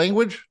a different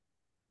language?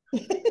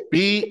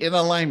 Be in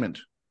alignment.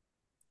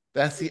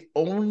 That's the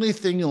only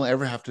thing you'll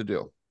ever have to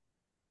do.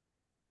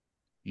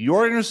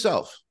 Your inner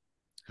self,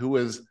 who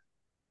is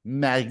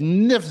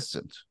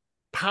magnificent,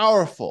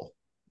 powerful,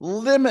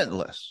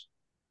 limitless,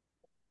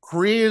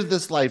 created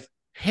this life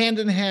hand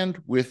in hand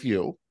with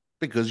you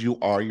because you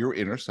are your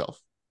inner self,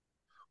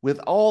 with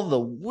all the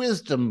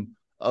wisdom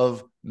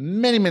of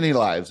many, many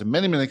lives and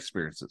many, many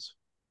experiences,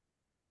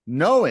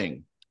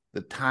 knowing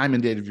the time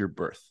and date of your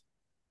birth,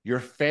 your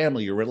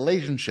family, your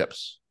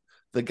relationships,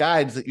 the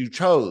guides that you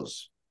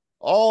chose,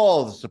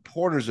 all the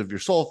supporters of your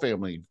soul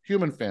family,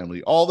 human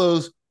family, all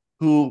those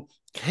who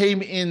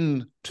came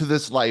into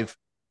this life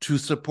to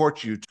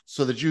support you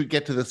so that you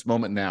get to this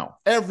moment now.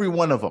 Every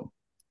one of them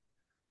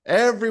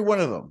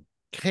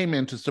came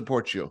in to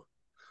support you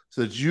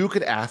so that you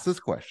could ask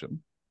this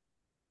question: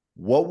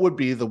 what would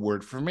be the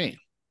word for me?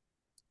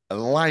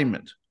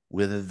 Alignment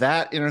with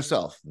that inner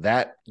self,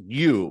 that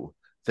you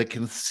that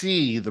can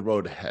see the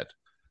road ahead,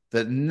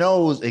 that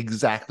knows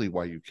exactly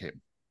why you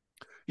came.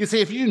 You see,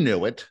 if you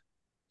knew it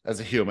as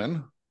a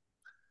human,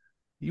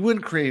 you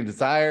wouldn't create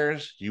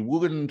desires, you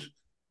wouldn't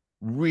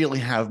really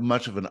have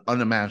much of an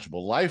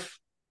unimaginable life.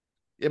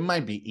 It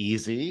might be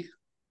easy,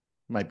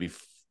 might be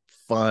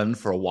fun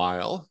for a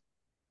while,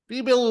 but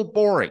you'd be a little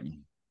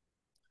boring.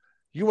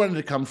 You wanted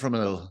to come from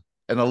an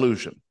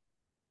illusion,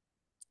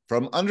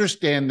 from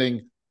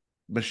understanding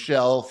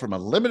Michelle from a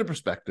limited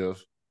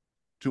perspective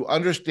to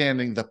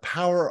understanding the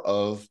power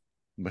of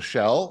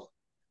Michelle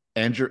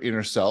and your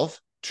inner self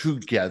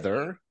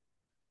together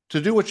to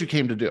do what you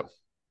came to do,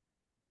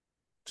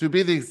 to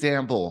be the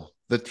example,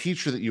 the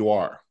teacher that you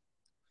are,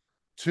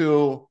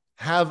 to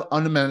have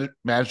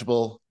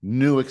unimaginable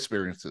new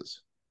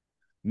experiences,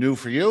 new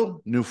for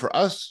you, new for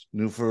us,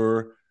 new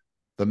for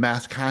the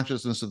mass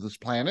consciousness of this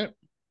planet.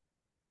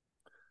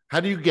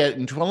 How do you get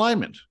into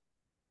alignment?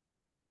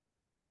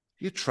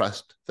 You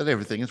trust that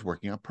everything is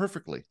working out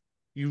perfectly.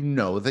 You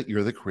know that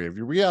you're the creator of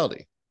your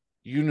reality.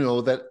 You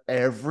know that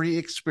every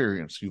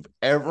experience you've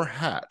ever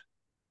had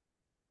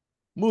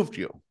moved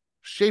you,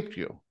 shaped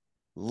you,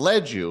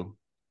 led you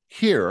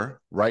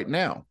here right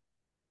now.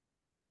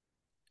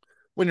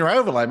 When you're out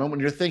of alignment, when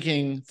you're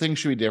thinking things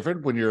should be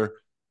different, when you're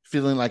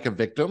feeling like a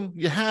victim,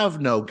 you have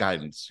no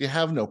guidance, you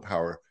have no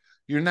power.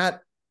 You're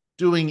not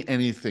doing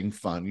anything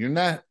fun. You're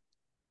not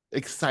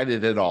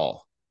excited at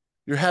all.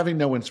 You're having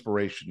no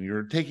inspiration.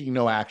 You're taking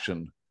no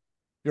action.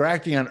 You're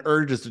acting on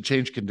urges to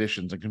change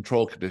conditions and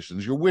control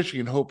conditions. You're wishing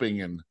and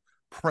hoping and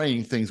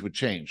praying things would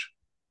change.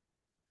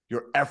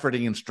 You're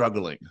efforting and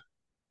struggling,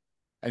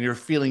 and you're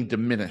feeling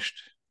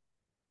diminished.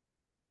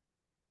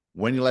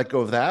 When you let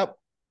go of that,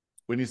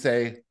 when you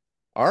say,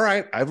 all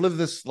right, I've lived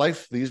this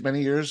life these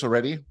many years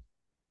already,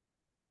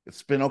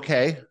 it's been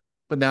okay,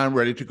 but now I'm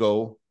ready to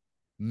go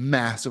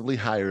massively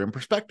higher in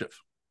perspective.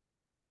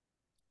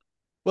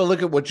 Well,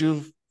 look at what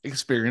you've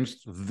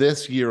experienced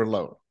this year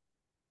alone.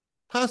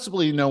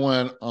 Possibly no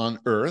one on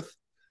earth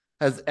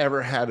has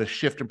ever had a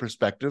shift in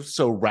perspective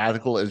so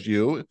radical as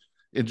you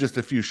in just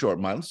a few short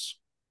months.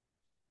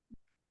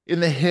 In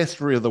the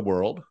history of the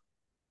world,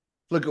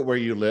 look at where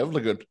you live,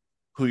 look at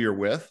who you're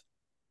with,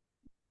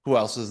 who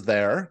else is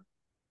there.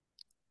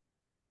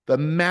 The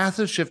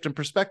massive shift in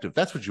perspective,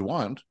 that's what you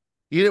want.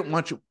 You didn't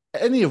want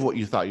any of what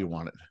you thought you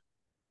wanted.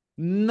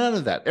 None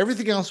of that.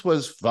 Everything else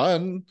was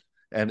fun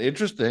and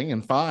interesting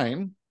and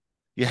fine.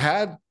 You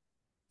had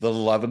the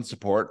love and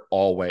support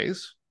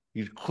always.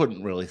 You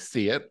couldn't really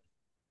see it.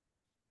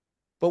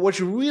 But what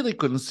you really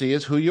couldn't see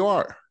is who you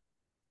are.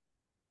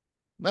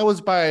 That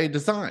was by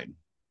design.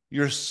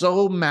 You're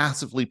so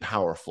massively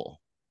powerful.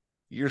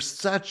 You're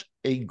such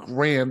a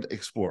grand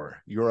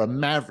explorer. You're a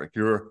maverick.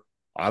 You're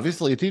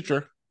obviously a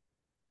teacher.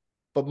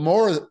 But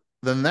more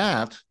than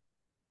that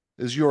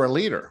is you're a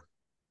leader.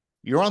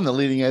 You're on the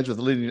leading edge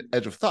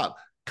of thought,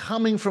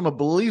 coming from a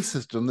belief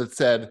system that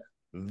said,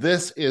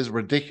 this is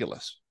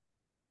ridiculous.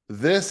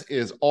 This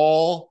is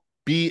all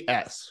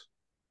BS.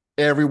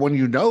 Everyone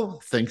you know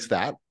thinks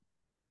that.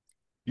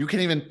 You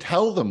can't even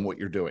tell them what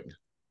you're doing.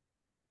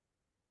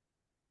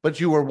 But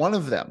you were one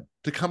of them.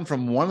 To come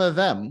from one of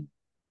them,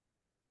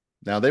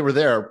 now they were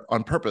there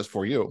on purpose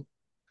for you,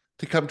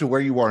 to come to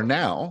where you are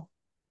now,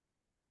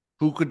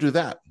 who could do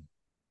that?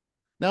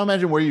 Now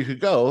imagine where you could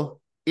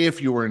go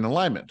if you were in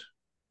alignment.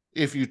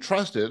 If you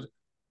trusted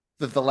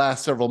that the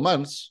last several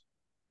months,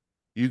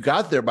 you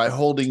got there by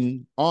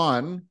holding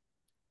on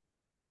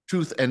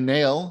tooth and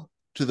nail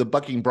to the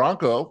bucking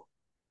bronco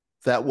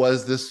that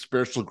was this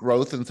spiritual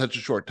growth in such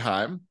a short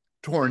time,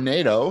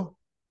 tornado.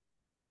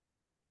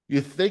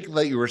 You think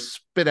that you were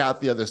spit out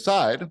the other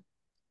side,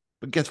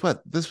 but guess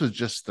what? This was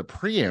just the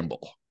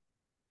preamble.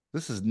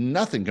 This is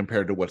nothing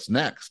compared to what's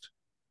next.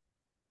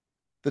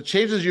 The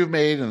changes you've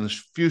made in a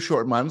few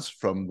short months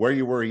from where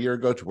you were a year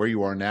ago to where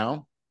you are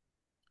now,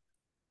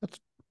 that's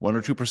 1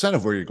 or 2%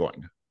 of where you're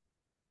going.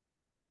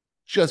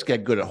 Just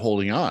get good at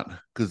holding on,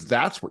 because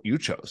that's what you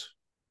chose.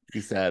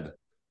 You said,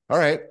 all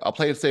right, I'll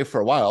play it safe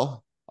for a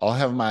while. I'll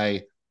have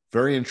my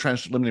very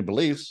entrenched limiting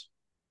beliefs.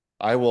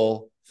 I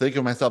will think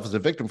of myself as a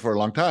victim for a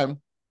long time,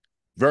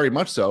 very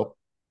much so.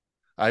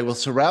 I will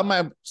surround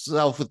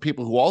myself with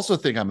people who also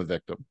think I'm a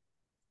victim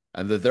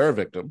and that they're a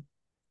victim.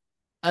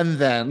 And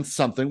then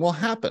something will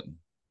happen.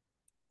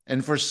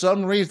 And for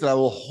some reason, I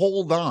will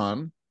hold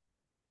on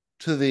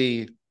to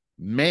the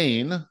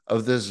mane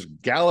of this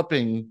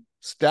galloping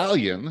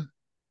stallion,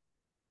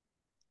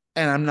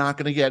 and I'm not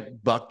going to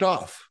get bucked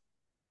off.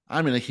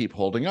 I'm going to keep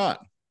holding on.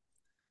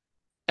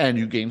 And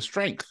you gain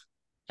strength,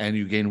 and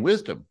you gain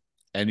wisdom,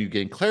 and you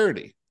gain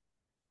clarity,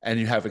 and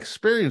you have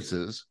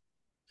experiences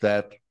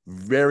that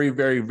very,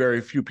 very,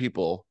 very few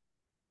people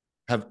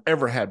have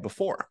ever had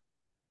before.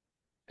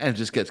 And it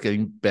just gets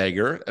getting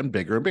bigger and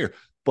bigger and bigger.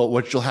 But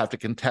what you'll have to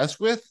contest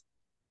with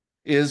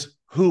is,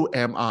 who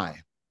am I?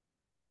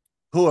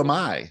 Who am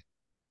I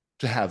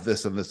to have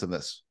this and this and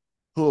this?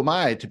 Who am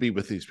I to be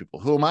with these people?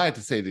 Who am I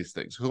to say these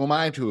things? Who am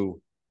I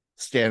to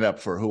stand up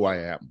for who I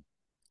am?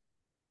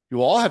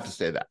 You all have to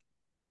say that.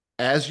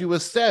 As you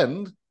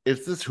ascend,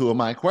 it's this who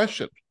am I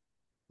question.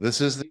 This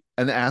is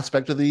an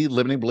aspect of the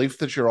limiting belief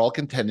that you're all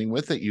contending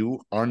with, that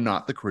you are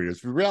not the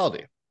creators of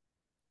reality.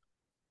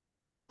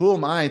 Who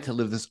am I to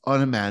live this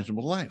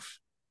unimaginable life,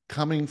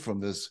 coming from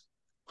this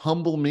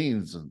humble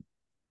means and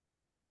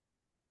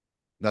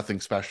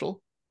nothing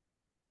special?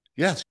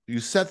 Yes, you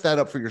set that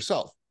up for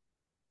yourself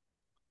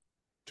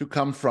to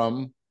come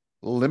from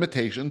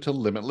limitation to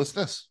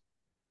limitlessness.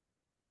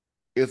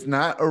 It's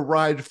not a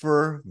ride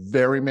for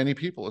very many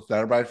people. It's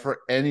not a ride for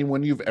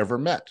anyone you've ever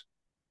met.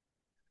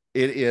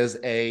 It is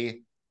a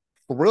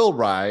thrill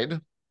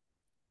ride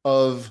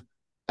of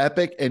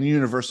epic and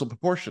universal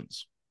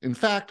proportions. In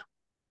fact,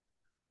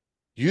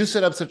 you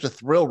set up such a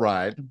thrill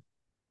ride,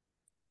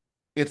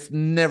 it's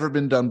never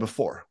been done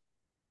before.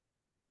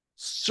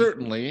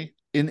 Certainly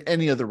in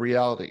any other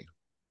reality.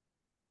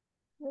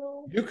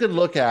 You could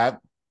look at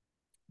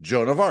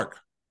Joan of Arc.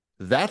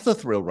 That's a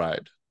thrill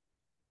ride.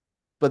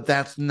 But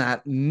that's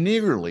not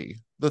nearly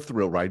the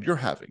thrill ride you're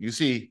having. You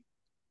see,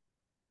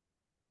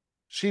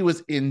 she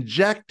was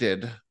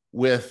injected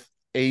with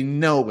a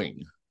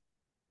knowing.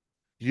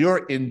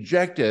 You're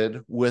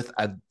injected with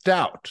a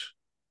doubt.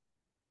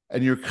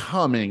 And you're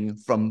coming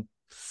from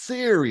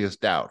serious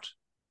doubt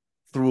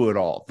through it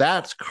all.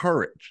 That's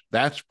courage.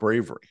 That's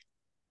bravery.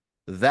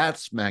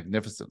 That's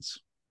magnificence.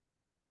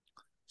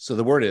 So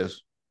the word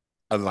is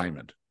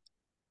alignment.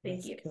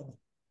 Thank you.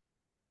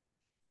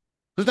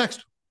 Who's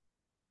next?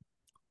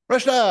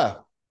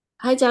 Rashna.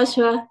 Hi,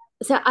 Joshua.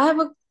 So I have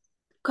a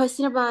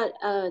question about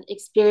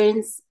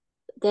experience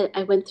that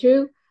I went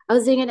through. I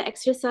was doing an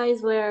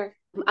exercise where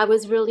I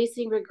was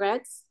releasing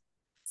regrets.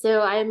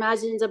 So I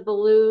imagined a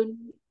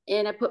balloon,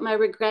 and I put my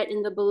regret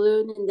in the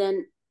balloon, and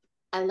then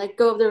I let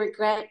go of the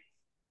regret.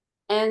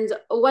 And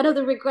one of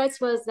the regrets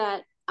was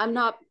that I'm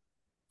not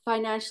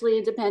financially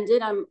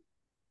independent. I'm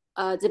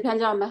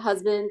dependent on my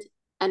husband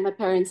and my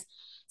parents.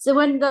 So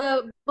when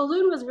the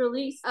balloon was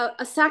released,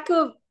 a sack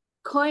of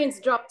coins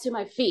dropped to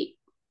my feet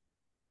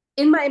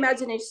in my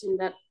imagination,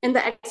 that in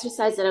the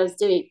exercise that I was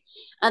doing.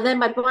 And then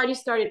my body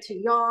started to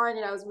yawn,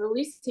 and I was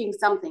releasing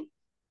something.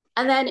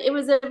 And then it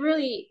was a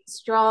really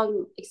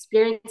strong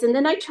experience. And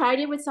then I tried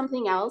it with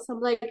something else. I'm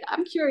like,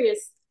 I'm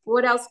curious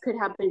what else could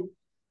happen.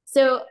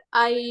 So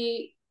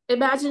I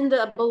imagined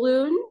a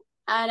balloon,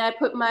 and I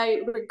put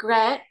my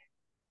regret.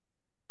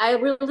 I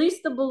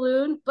released the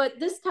balloon, but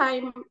this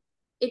time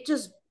it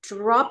just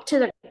dropped to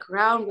the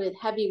ground with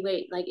heavy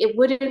weight. Like it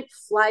wouldn't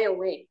fly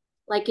away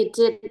like it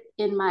did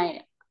in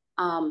my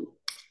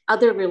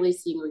other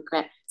releasing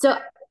regret. So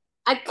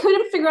I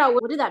couldn't figure out,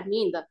 what did that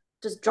mean, the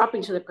just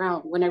dropping to the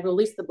ground when I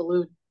released the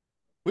balloon?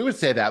 We would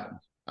say that,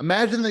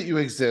 imagine that you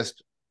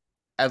exist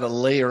at a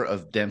layer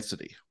of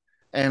density.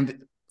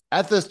 And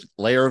at this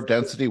layer of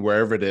density,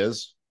 wherever it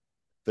is,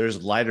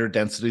 there's lighter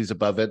densities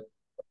above it,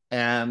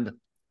 and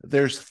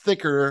there's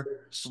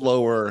thicker,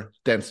 slower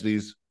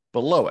densities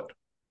below it.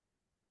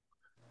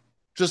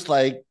 Just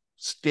like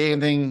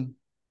standing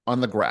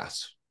on the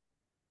grass.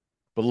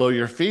 Below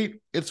your feet,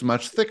 it's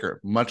much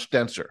thicker, much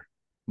denser,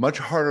 much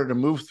harder to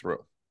move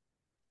through.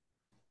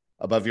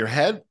 Above your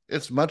head,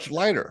 it's much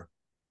lighter,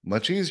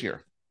 much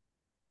easier.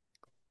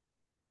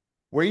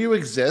 Where you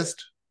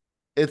exist,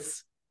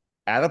 it's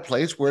at a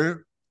place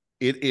where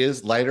it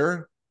is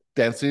lighter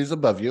densities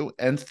above you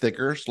and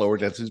thicker, slower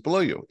densities below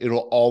you.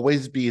 It'll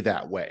always be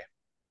that way.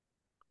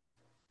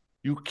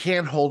 You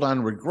can't hold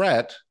on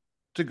regret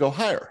to go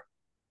higher,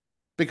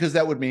 because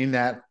that would mean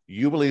that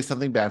you believe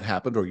something bad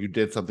happened, or you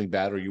did something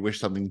bad, or you wish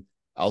something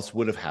else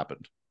would have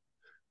happened.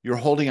 You're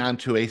holding on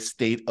to a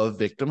state of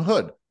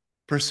victimhood,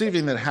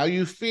 perceiving that how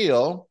you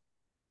feel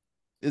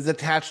is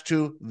attached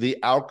to the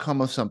outcome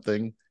of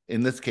something,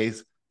 in this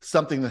case,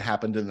 something that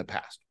happened in the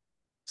past.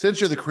 Since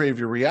you're the creator of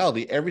your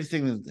reality,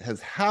 everything that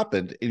has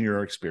happened in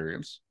your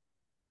experience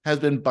has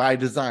been by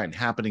design,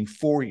 happening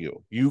for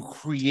you. You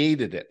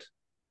created it.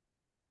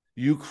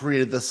 You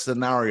created the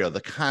scenario,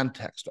 the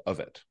context of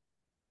it,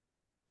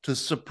 to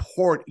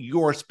support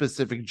your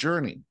specific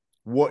journey,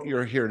 what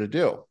you're here to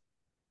do.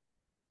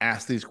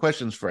 Ask these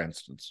questions, for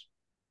instance.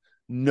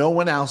 No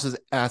one else is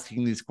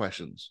asking these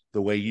questions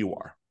the way you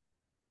are.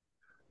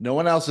 No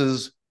one else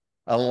is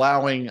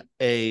allowing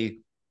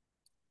an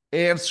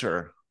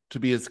answer to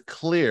be as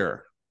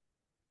clear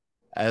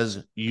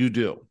as you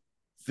do.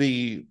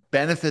 The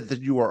benefit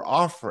that you are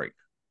offering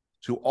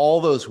to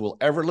all those who will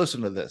ever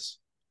listen to this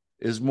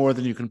is more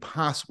than you can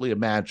possibly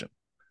imagine.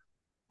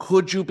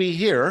 Could you be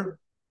here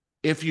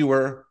if you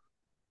were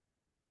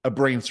a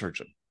brain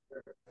surgeon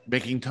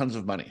making tons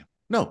of money?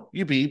 No,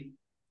 you'd be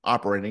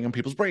operating on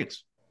people's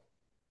brains.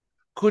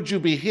 Could you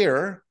be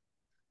here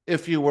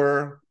if you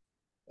were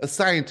a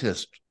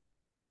scientist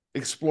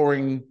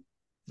exploring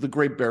the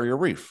Great Barrier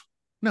Reef?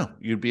 No,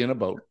 you'd be in a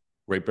boat,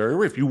 Great Barrier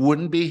Reef. You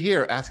wouldn't be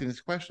here asking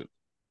this question.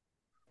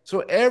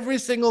 So every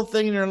single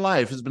thing in your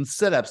life has been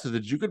set up so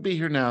that you could be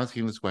here now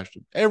asking this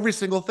question. Every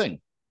single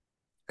thing.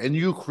 And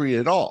you create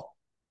it all.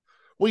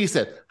 Well, you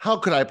said, how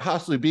could I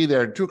possibly be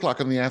there at 2:00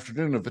 in the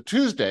afternoon of a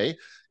Tuesday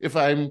if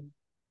I'm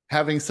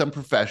having some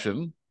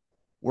profession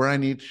where I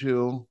need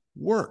to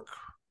work?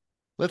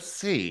 Let's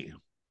see.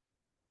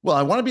 Well,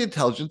 I want to be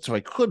intelligent so I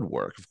could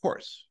work, of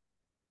course.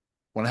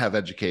 Want to have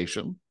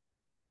education,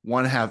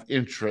 want to have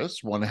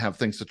interests, want to have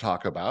things to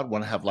talk about,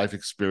 want to have life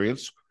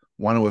experience,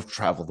 want to have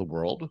traveled the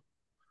world,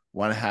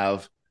 want to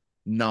have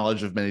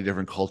knowledge of many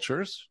different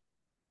cultures.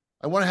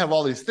 I want to have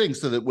all these things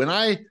so that when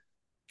I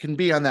can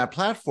be on that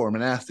platform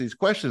and ask these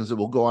questions that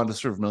will go on to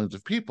serve millions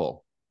of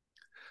people,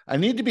 I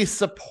need to be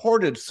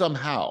supported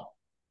somehow.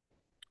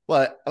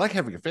 Well, I like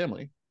having a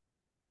family.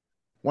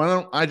 Why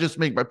don't I just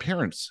make my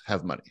parents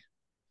have money?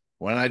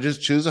 Why don't I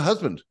just choose a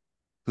husband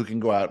who can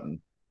go out and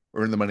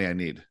earn the money I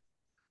need?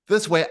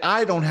 This way,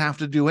 I don't have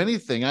to do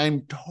anything.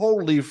 I'm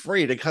totally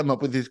free to come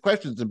up with these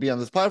questions and be on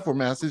this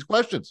platform and ask these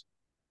questions.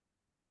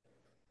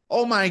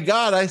 Oh my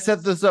God, I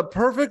set this up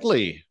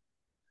perfectly.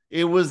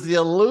 It was the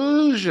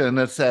illusion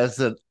that says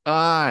that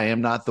I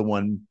am not the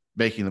one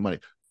making the money.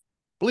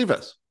 Believe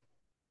us,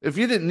 if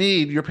you didn't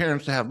need your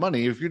parents to have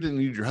money, if you didn't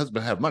need your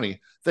husband to have money,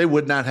 they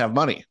would not have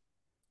money.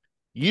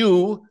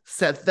 You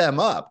set them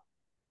up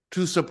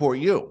to support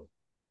you,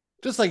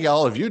 just like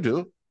all of you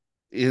do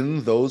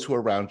in those who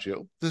are around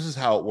you. This is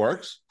how it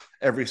works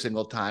every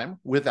single time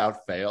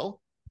without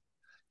fail.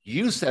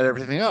 You set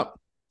everything up.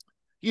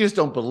 You just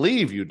don't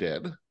believe you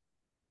did.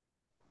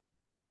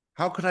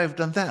 How could I have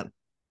done that?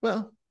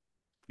 Well,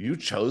 you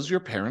chose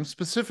your parents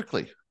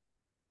specifically.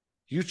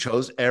 You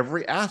chose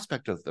every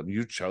aspect of them.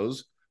 You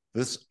chose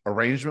this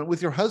arrangement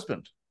with your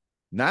husband,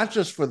 not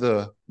just for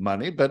the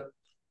money, but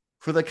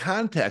for the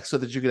context, so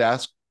that you could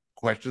ask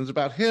questions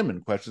about him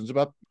and questions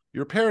about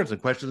your parents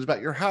and questions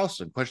about your house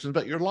and questions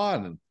about your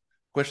lawn and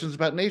questions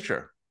about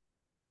nature.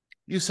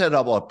 You set it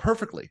all up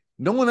perfectly.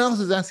 No one else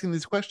is asking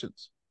these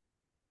questions.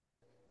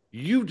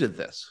 You did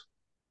this.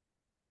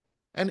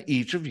 And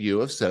each of you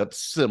have set up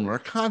similar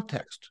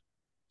context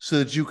so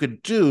that you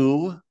could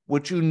do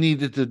what you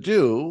needed to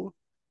do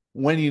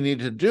when you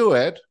needed to do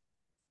it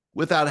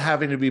without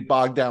having to be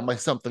bogged down by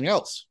something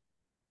else.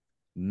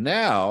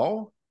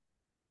 Now,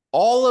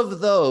 all of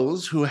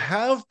those who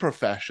have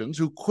professions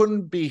who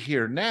couldn't be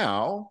here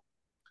now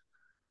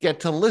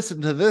get to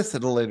listen to this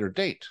at a later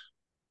date,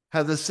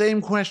 have the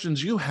same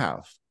questions you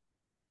have,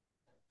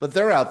 but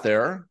they're out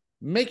there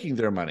making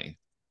their money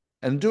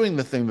and doing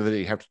the thing that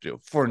they have to do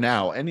for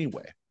now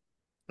anyway,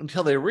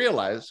 until they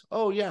realize,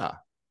 oh yeah,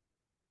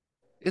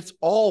 it's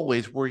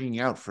always working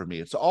out for me.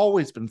 It's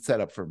always been set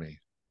up for me.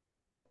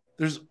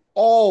 There's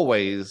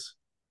always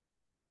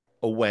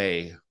a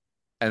way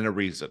and a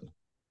reason.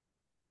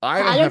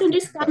 I don't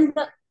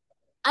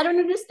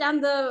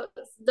understand the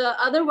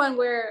other one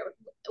where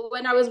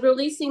when I was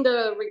releasing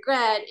the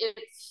regret, it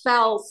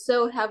fell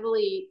so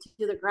heavily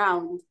to the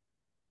ground.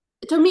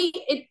 To me,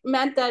 it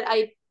meant that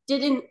I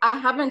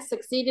haven't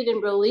succeeded in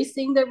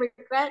releasing the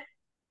regret.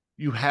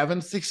 You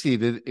haven't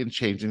succeeded in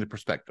changing the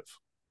perspective.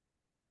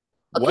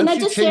 Okay, can I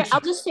just share? I'll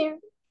just share.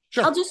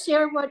 Sure. I'll just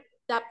share what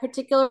that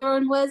particular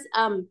one was.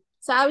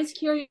 So I was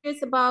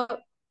curious about,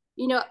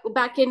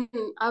 back in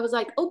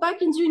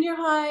junior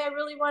high, I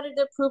really wanted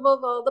the approval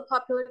of all the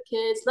popular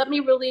kids. Let me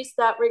release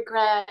that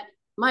regret,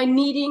 my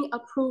needing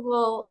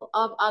approval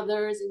of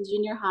others in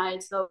junior high.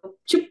 So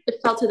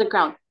it fell to the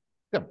ground.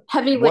 Yeah.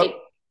 Heavy weight.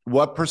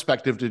 What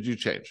perspective did you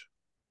change?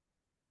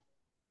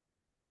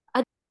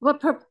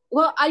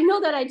 Well, I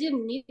know that I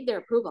didn't need their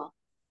approval.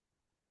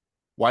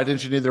 Why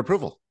didn't you need their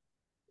approval?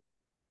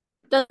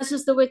 That's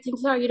just the way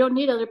things are. You don't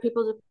need other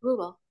people's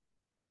approval.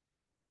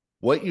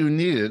 What you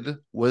needed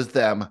was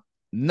them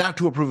not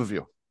to approve of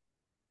you.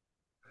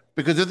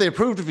 Because if they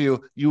approved of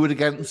you, you would have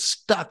gotten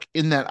stuck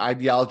in that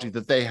ideology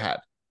that they had,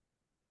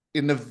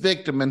 in the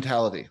victim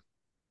mentality.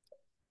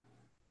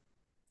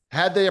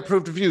 Had they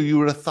approved of you, you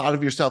would have thought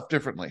of yourself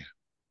differently.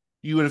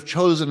 You would have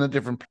chosen a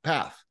different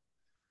path.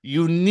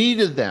 You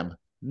needed them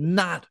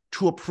not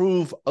to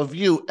approve of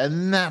you,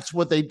 and that's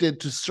what they did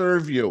to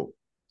serve you.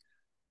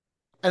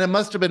 And it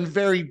must have been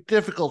very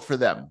difficult for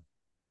them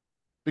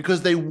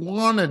because they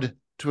wanted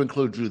to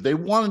include you. They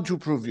wanted to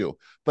approve you,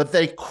 but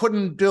they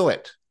couldn't do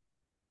it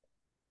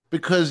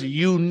because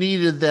you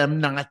needed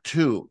them not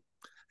to.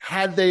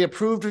 Had they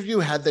approved of you,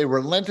 had they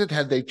relented,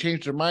 had they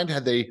changed their mind,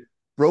 had they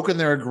broken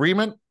their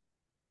agreement,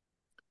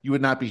 you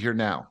would not be here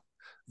now.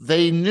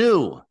 They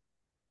knew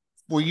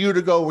for you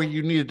to go where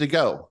you needed to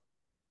go,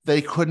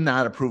 they could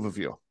not approve of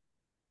you.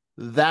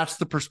 That's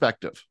the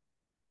perspective.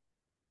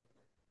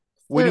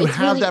 When you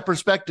have that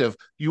perspective,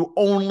 you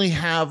only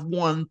have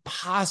one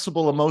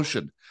possible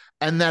emotion,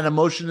 and that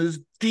emotion is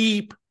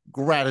deep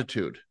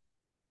gratitude.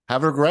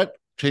 Have regret,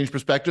 change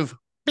perspective,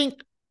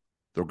 bink,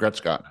 the regret's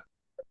gone.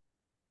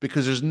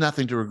 Because there's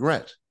nothing to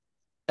regret.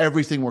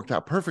 Everything worked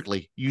out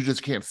perfectly. You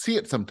just can't see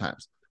it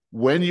sometimes.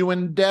 When you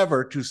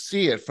endeavor to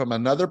see it from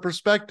another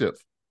perspective,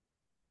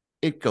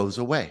 it goes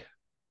away.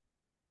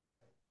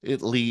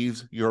 It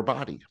leaves your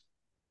body.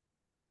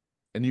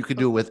 And you can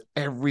do it with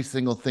every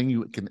single thing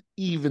you can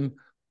even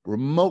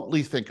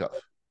remotely think of.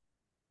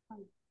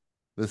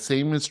 The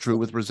same is true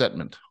with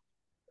resentment.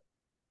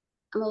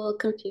 I'm a little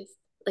confused.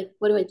 Like,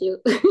 what do I do?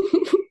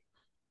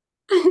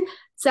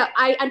 So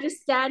I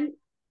understand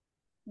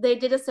they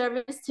did a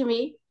service to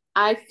me.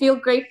 I feel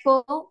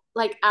grateful.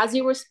 Like, as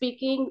you were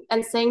speaking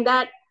and saying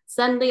that,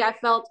 suddenly I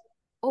felt,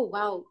 oh,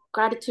 wow,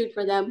 gratitude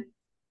for them.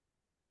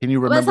 Can you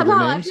remember their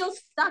names?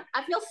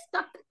 I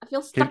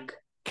feel stuck.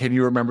 Can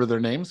you remember their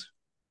names?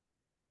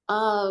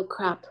 Oh,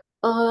 crap.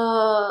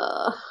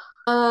 I'll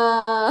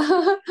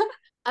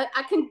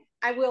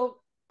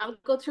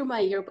go through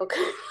my yearbook.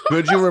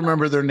 Could you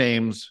remember their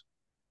names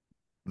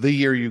the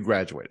year you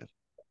graduated?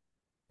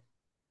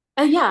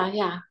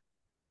 Yeah.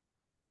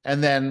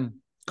 And then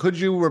could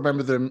you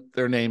remember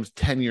their names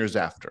 10 years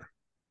after?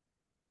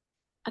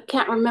 I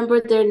can't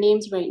remember their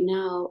names right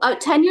now.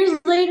 10 years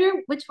later,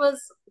 which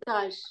was,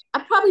 gosh, I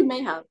probably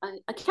may have.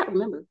 I can't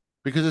remember.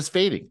 Because it's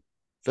fading.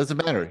 Doesn't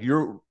matter.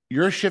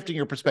 You're shifting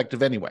your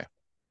perspective anyway.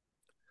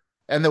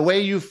 And the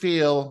way you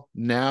feel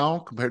now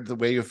compared to the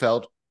way you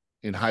felt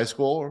in high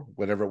school or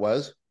whatever it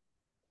was,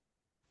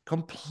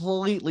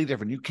 completely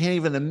different. You can't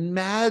even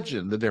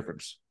imagine the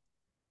difference.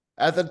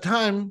 At the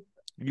time,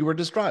 you were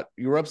distraught.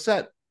 You were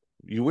upset.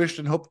 You wished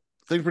and hoped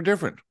things were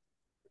different.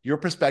 Your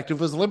perspective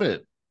was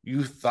limited.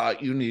 You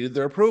thought you needed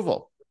their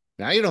approval.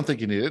 Now you don't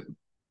think you need it,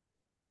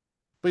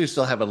 but you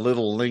still have a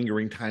little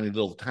lingering,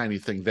 tiny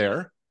thing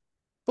there.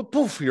 But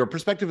poof, your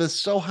perspective is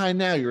so high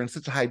now. You're in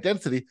such a high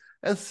density.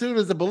 As soon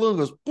as the balloon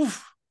goes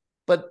poof,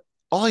 but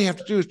all you have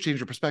to do is change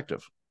your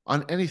perspective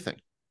on anything.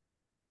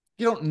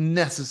 You don't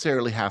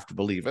necessarily have to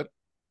believe it.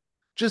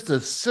 Just a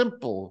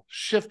simple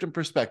shift in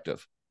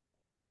perspective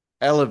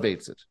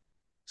elevates it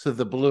so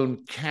the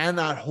balloon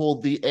cannot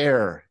hold the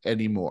air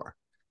anymore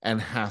and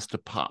has to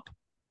pop,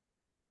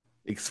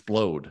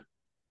 explode,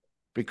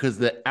 because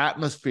the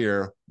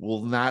atmosphere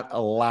will not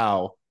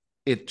allow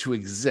it to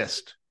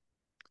exist.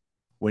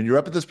 When you're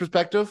up at this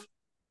perspective,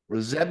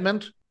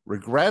 resentment,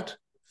 regret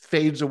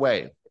fades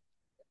away.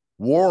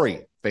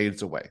 Worry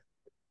fades away.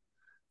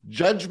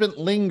 Judgment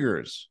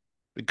lingers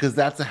because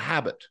that's a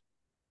habit.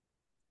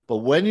 But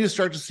when you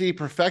start to see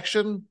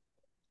perfection,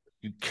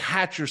 you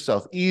catch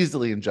yourself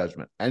easily in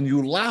judgment and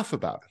you laugh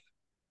about it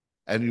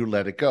and you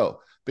let it go.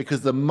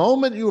 Because the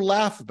moment you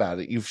laugh about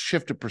it, you've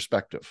shifted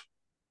perspective.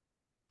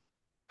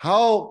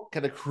 How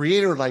can a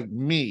creator like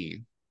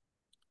me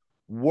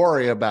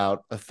worry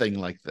about a thing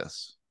like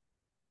this?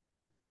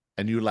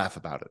 And you laugh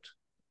about it.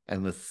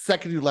 And the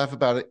second you laugh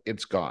about it,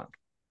 it's gone.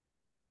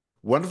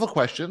 Wonderful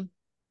question.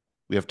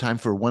 We have time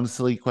for one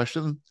silly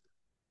question.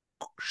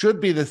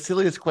 Should be the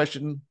silliest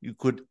question you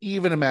could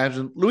even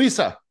imagine.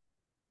 Louisa.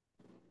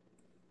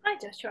 Hi,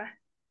 Joshua.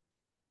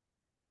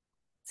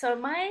 So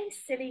my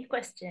silly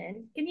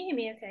question, can you hear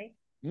me okay?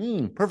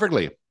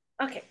 Perfectly.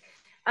 Okay.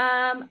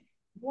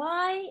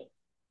 Why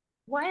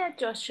are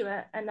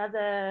Joshua and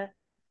other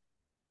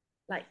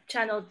like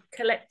channeled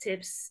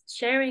collectives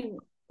sharing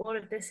all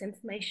of this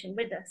information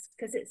with us?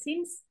 Because it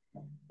seems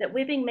that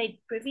we're being made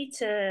privy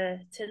to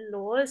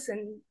laws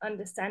and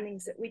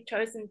understandings that we've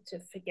chosen to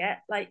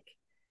forget. Like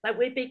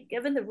we're being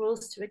given the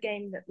rules to a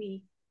game that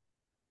we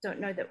don't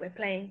know that we're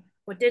playing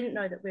or didn't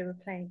know that we were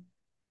playing.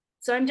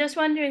 So I'm just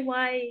wondering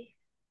why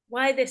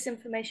this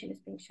information is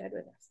being shared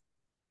with us.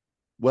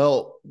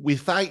 Well, we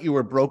thought you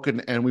were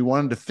broken and we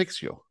wanted to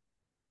fix you.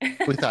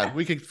 We thought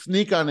we could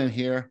sneak on in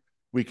here.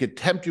 We could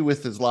tempt you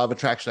with this law of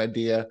attraction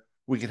idea.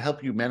 We could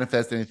help you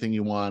manifest anything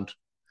you want.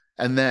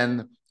 And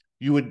then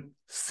you would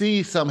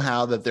see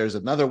somehow that there's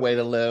another way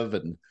to live,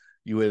 and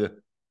you would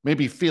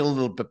maybe feel a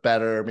little bit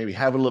better, maybe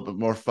have a little bit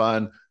more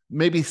fun,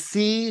 maybe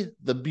see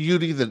the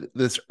beauty that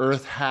this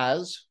earth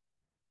has,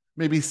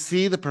 maybe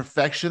see the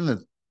perfection that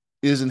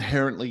is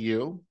inherently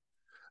you,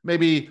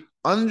 maybe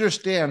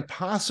understand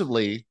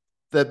possibly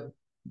that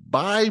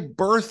by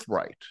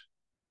birthright,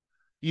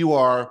 you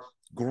are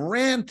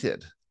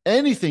granted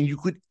anything you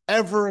could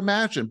ever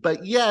imagine,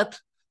 but yet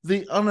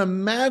the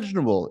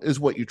unimaginable is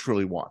what you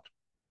truly want.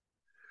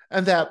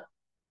 And that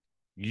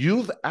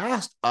you've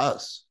asked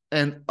us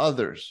and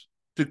others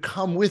to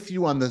come with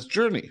you on this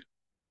journey.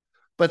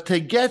 But to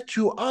get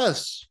to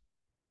us,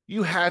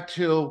 you had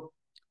to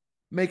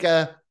make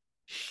a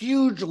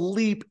huge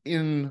leap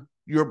in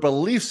your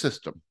belief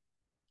system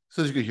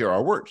so that you could hear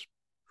our words.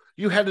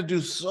 You had to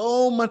do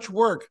so much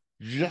work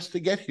just to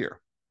get here.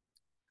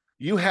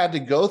 You had to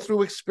go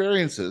through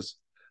experiences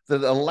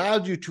that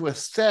allowed you to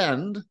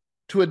ascend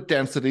to a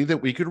density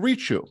that we could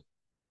reach you.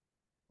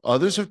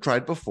 Others have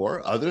tried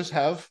before. Others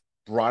have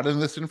brought in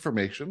this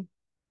information.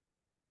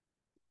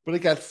 But it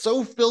got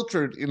so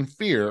filtered in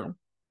fear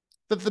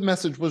that the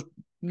message was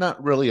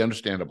not really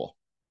understandable.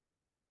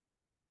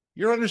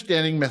 You're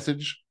understanding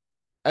message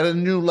at a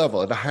new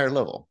level, at a higher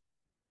level.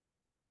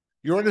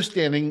 You're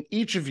understanding,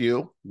 each of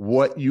you,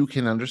 what you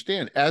can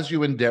understand as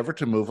you endeavor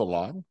to move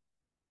along,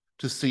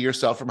 to see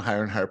yourself from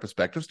higher and higher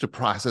perspectives, to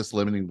process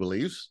limiting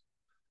beliefs,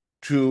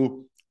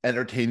 to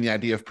entertain the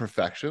idea of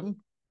perfection.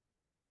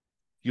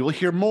 You will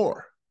hear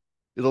more.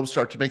 It'll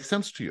start to make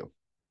sense to you.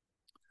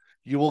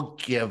 You will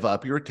give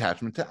up your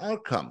attachment to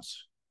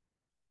outcomes.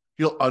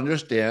 You'll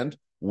understand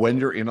when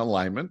you're in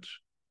alignment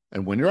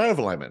and when you're out of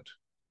alignment.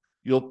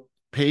 You'll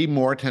pay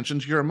more attention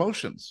to your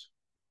emotions.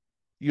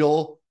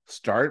 You'll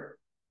start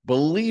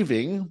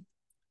believing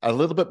a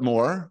little bit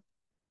more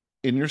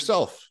in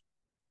yourself.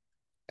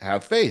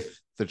 Have faith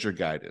that you're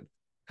guided.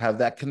 Have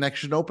that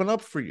connection open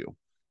up for you.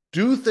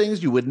 Do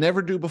things you would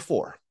never do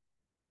before.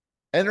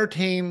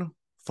 Entertain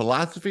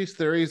philosophies,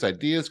 theories,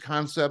 ideas,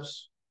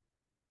 concepts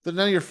that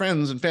none of your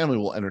friends and family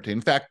will entertain.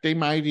 In fact, they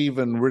might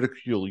even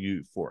ridicule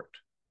you for it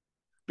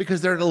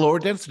because they're at a lower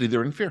density.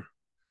 They're in fear.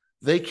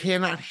 They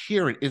cannot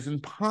hear it. It's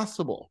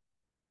impossible.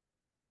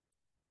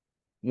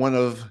 One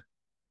of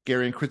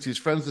Gary and Chrissy's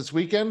friends this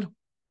weekend,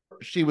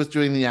 she was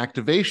doing the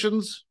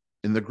activations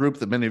in the group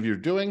that many of you are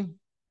doing,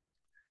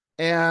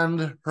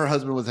 and her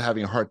husband was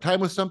having a hard time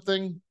with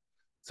something.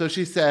 So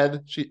she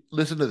said,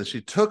 listen to this.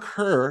 She took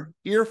her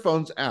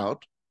earphones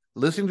out,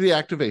 listening to the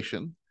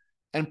activation,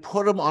 and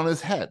put them on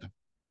his head.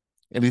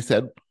 And he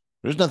said,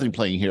 there's nothing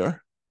playing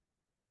here.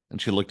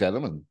 And she looked at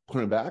him and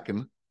put him back,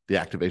 and the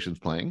activation's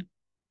playing.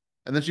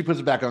 And then she puts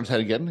it back on his head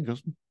again and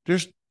goes,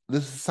 this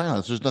is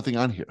silence. There's nothing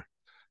on here.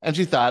 And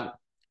she thought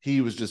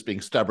he was just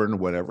being stubborn or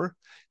whatever.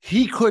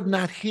 He could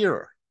not hear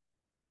her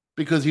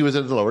because he was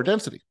at a lower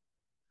density.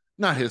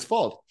 Not his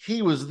fault.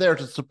 He was there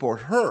to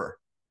support her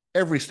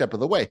every step of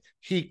the way.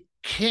 He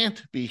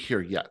can't be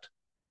here yet.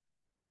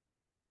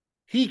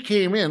 He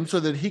came in so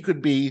that he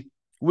could be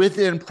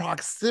within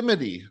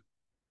proximity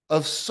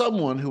of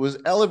someone who was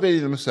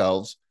elevating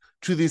themselves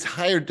to these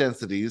higher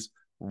densities,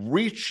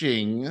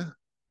 reaching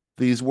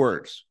these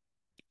words,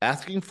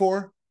 asking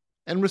for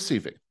and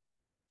receiving.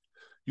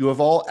 You have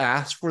all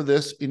asked for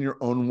this in your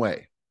own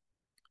way.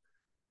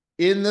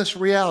 In this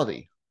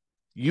reality,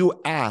 you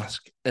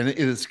ask and it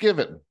is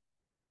given.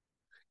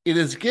 It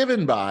is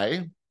given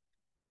by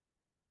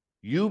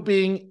you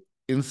being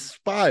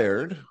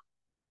inspired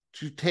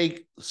to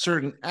take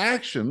certain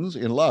actions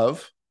in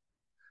love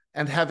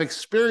and have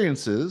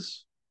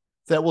experiences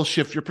that will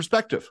shift your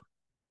perspective.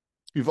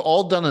 You've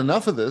all done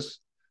enough of this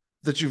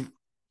that you've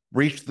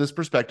reached this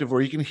perspective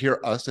where you can hear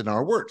us in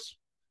our words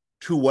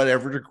to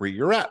whatever degree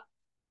you're at.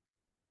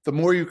 The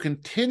more you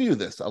continue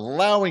this,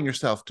 allowing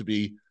yourself to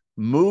be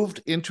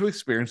moved into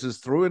experiences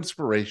through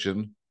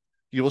inspiration,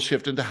 you will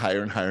shift into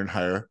higher and higher and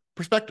higher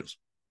perspectives.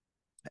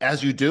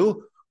 As you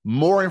do,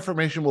 more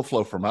information will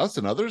flow from us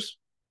and others.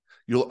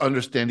 You'll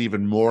understand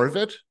even more of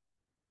it,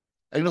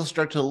 and you'll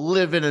start to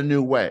live in a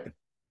new way.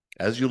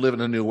 As you live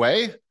in a new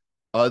way,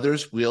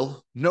 others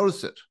will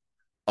notice it.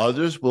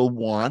 Others will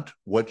want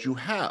what you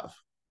have.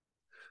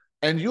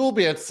 And you'll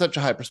be at such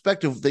a high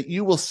perspective that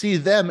you will see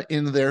them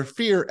in their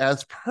fear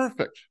as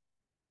perfect.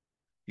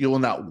 You will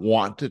not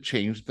want to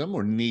change them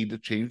or need to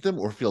change them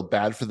or feel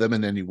bad for them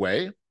in any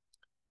way.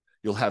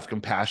 You'll have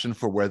compassion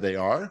for where they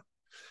are.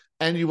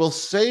 And you will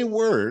say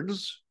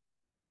words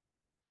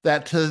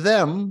that to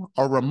them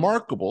are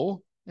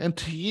remarkable and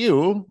to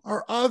you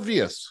are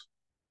obvious.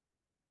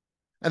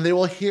 And they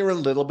will hear a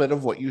little bit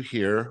of what you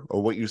hear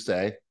or what you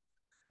say,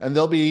 and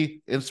they'll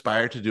be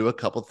inspired to do a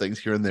couple things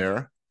here and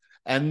there.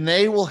 And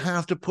they will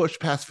have to push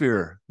past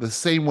fear the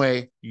same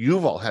way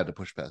you've all had to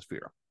push past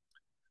fear.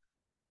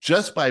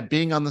 Just by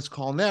being on this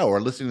call now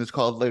or listening to this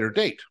call at a later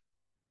date,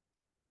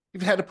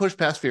 you've had to push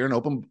past fear and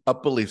open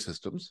up belief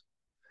systems.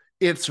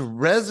 It's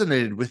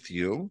resonated with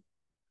you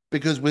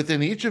because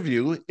within each of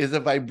you is a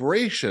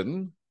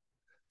vibration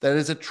that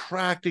is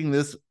attracting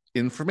this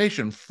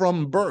information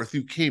from birth.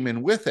 You came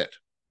in with it.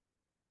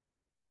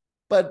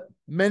 But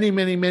Many,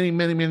 many, many,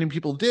 many, many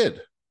people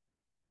did.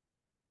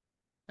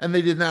 And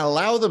they did not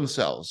allow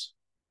themselves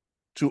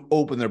to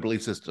open their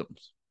belief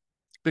systems,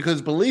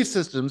 because belief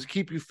systems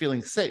keep you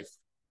feeling safe.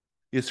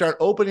 You start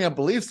opening up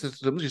belief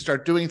systems, you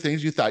start doing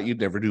things you thought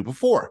you'd never do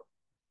before.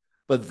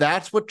 But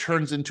that's what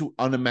turns into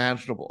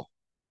unimaginable.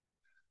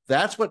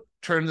 That's what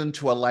turns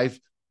into a life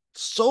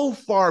so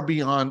far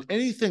beyond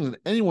anything that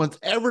anyone's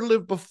ever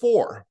lived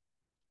before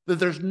that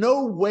there's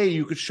no way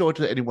you could show it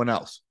to anyone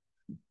else.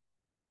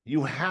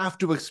 You have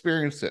to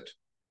experience it.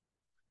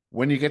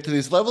 When you get to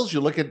these levels, you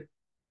look at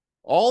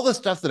all the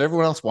stuff that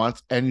everyone else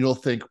wants, and you'll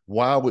think,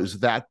 wow, is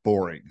that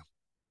boring?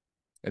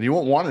 And you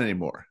won't want it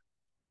anymore.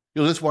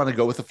 You'll just want to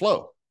go with the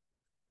flow.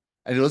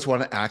 And you'll just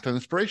want to act on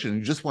inspiration.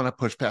 You just want to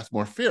push past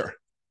more fear.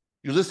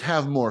 You'll just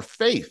have more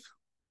faith.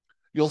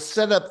 You'll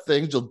set up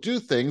things, you'll do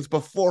things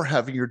before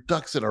having your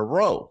ducks in a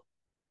row.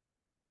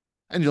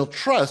 And you'll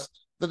trust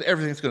that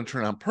everything's going to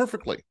turn out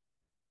perfectly.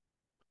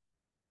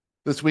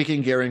 This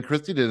weekend, Gary and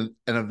Christy did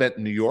an event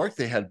in New York.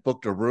 They had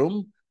booked a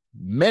room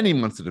many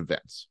months in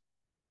advance.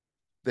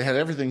 They had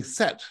everything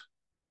set.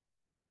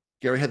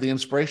 Gary had the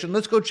inspiration,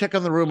 let's go check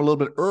on the room a little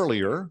bit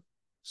earlier.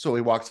 So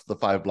he walks the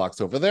 5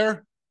 blocks over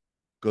there,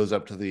 goes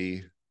up to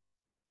the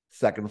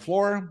second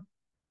floor,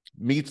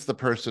 meets the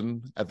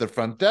person at the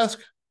front desk,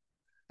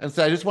 and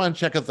said, I just want to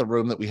check out the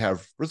room that we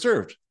have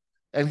reserved.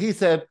 And he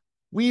said,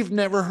 we've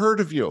never heard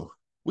of you.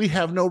 We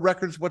have no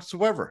records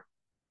whatsoever.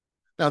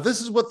 Now,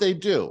 this is what they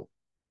do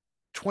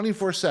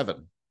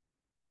 24/7,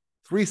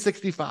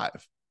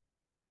 365.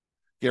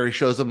 Gary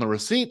shows them the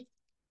receipt.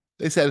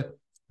 They said,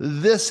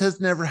 this has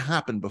never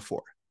happened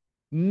before.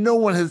 No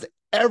one has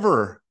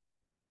ever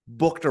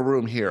booked a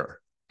room here,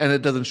 and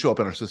it doesn't show up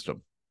in our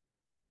system.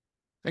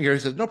 And Gary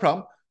says, no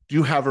problem. Do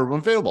you have a room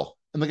available?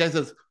 And the guy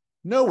says,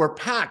 no, we're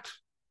packed.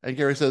 And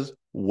Gary says,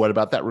 what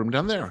about that room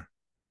down there?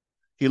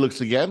 He looks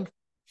again.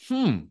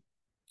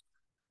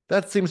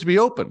 That seems to be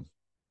open.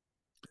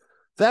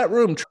 That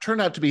room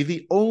turned out to be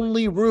the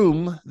only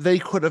room they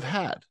could have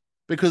had,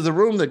 because the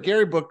room that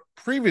Gary booked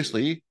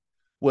previously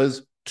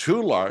was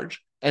too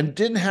large and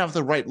didn't have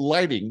the right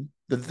lighting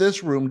that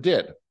this room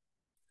did.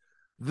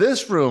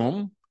 This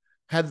room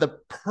had the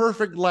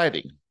perfect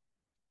lighting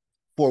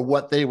for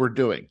what they were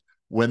doing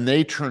when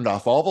they turned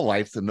off all the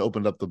lights and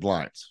opened up the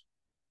blinds.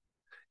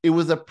 It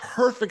was a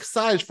perfect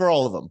size for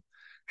all of them.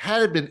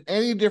 Had it been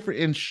any different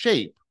in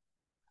shape,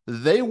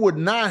 they would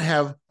not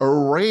have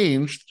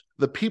arranged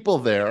the people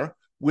there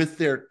with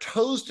their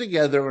toes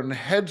together and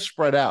heads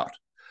spread out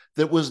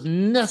that was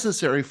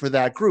necessary for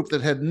that group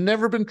that had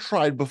never been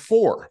tried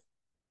before,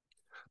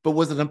 but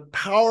was a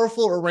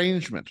powerful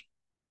arrangement.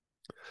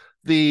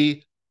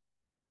 The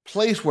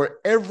place where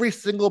every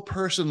single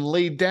person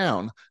laid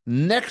down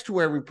next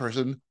to every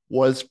person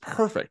was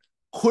perfect.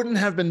 Couldn't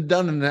have been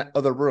done in that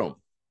other room.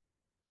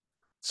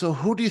 So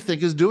who do you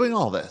think is doing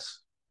all this?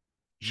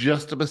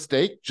 Just a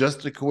mistake?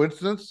 Just a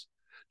coincidence?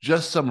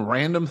 Just some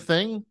random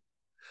thing?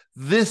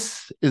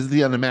 This is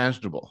the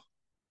unimaginable.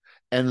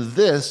 And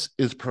this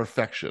is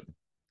perfection.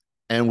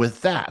 And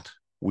with that,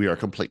 we are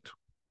complete.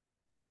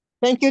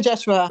 Thank you,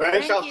 Joshua.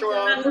 Thank you,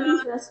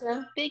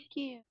 Joshua. Thank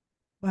you.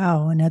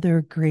 Wow,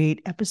 another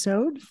great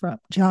episode from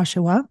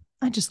Joshua.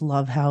 I just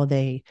love how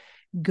they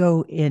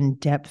go in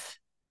depth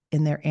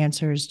in their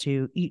answers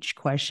to each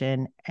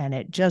question, and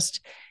it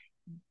just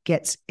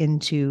gets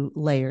into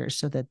layers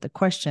so that the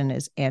question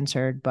is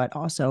answered, but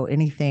also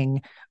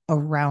anything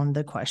around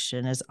the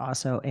question is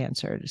also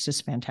answered. It's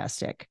just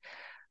fantastic.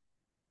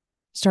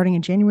 Starting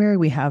in January,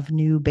 we have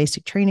new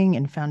basic training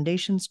and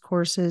foundations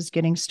courses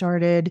getting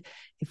started.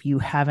 If you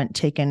haven't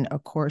taken a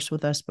course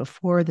with us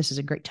before, this is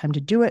a great time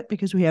to do it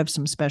because we have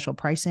some special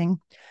pricing.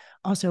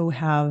 Also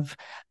have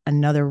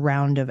another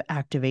round of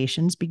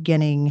activations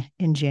beginning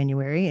in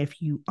January.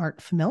 If you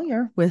aren't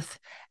familiar with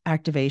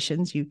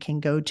activations, you can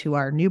go to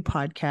our new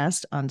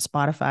podcast on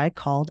Spotify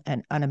called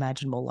An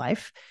Unimaginable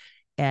Life.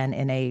 And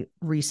in a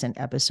recent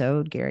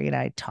episode, Gary and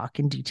I talk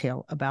in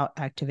detail about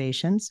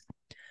activations.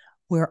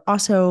 We're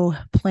also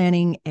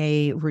planning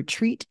a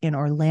retreat in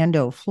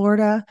Orlando,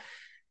 Florida.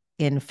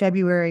 In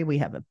February, we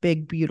have a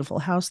big, beautiful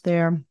house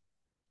there.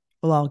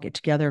 We'll all get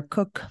together,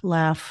 cook,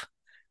 laugh,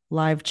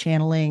 live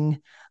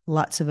channeling,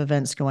 lots of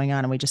events going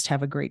on, and we just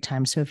have a great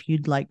time. So if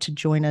you'd like to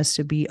join us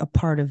to be a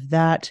part of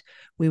that,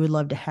 we would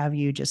love to have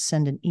you. Just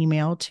send an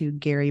email to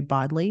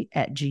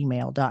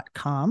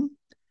garybodley@gmail.com.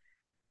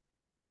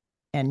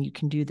 And you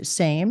can do the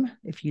same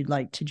if you'd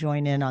like to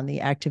join in on the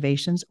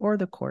activations or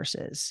the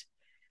courses.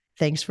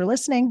 Thanks for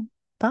listening.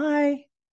 Bye.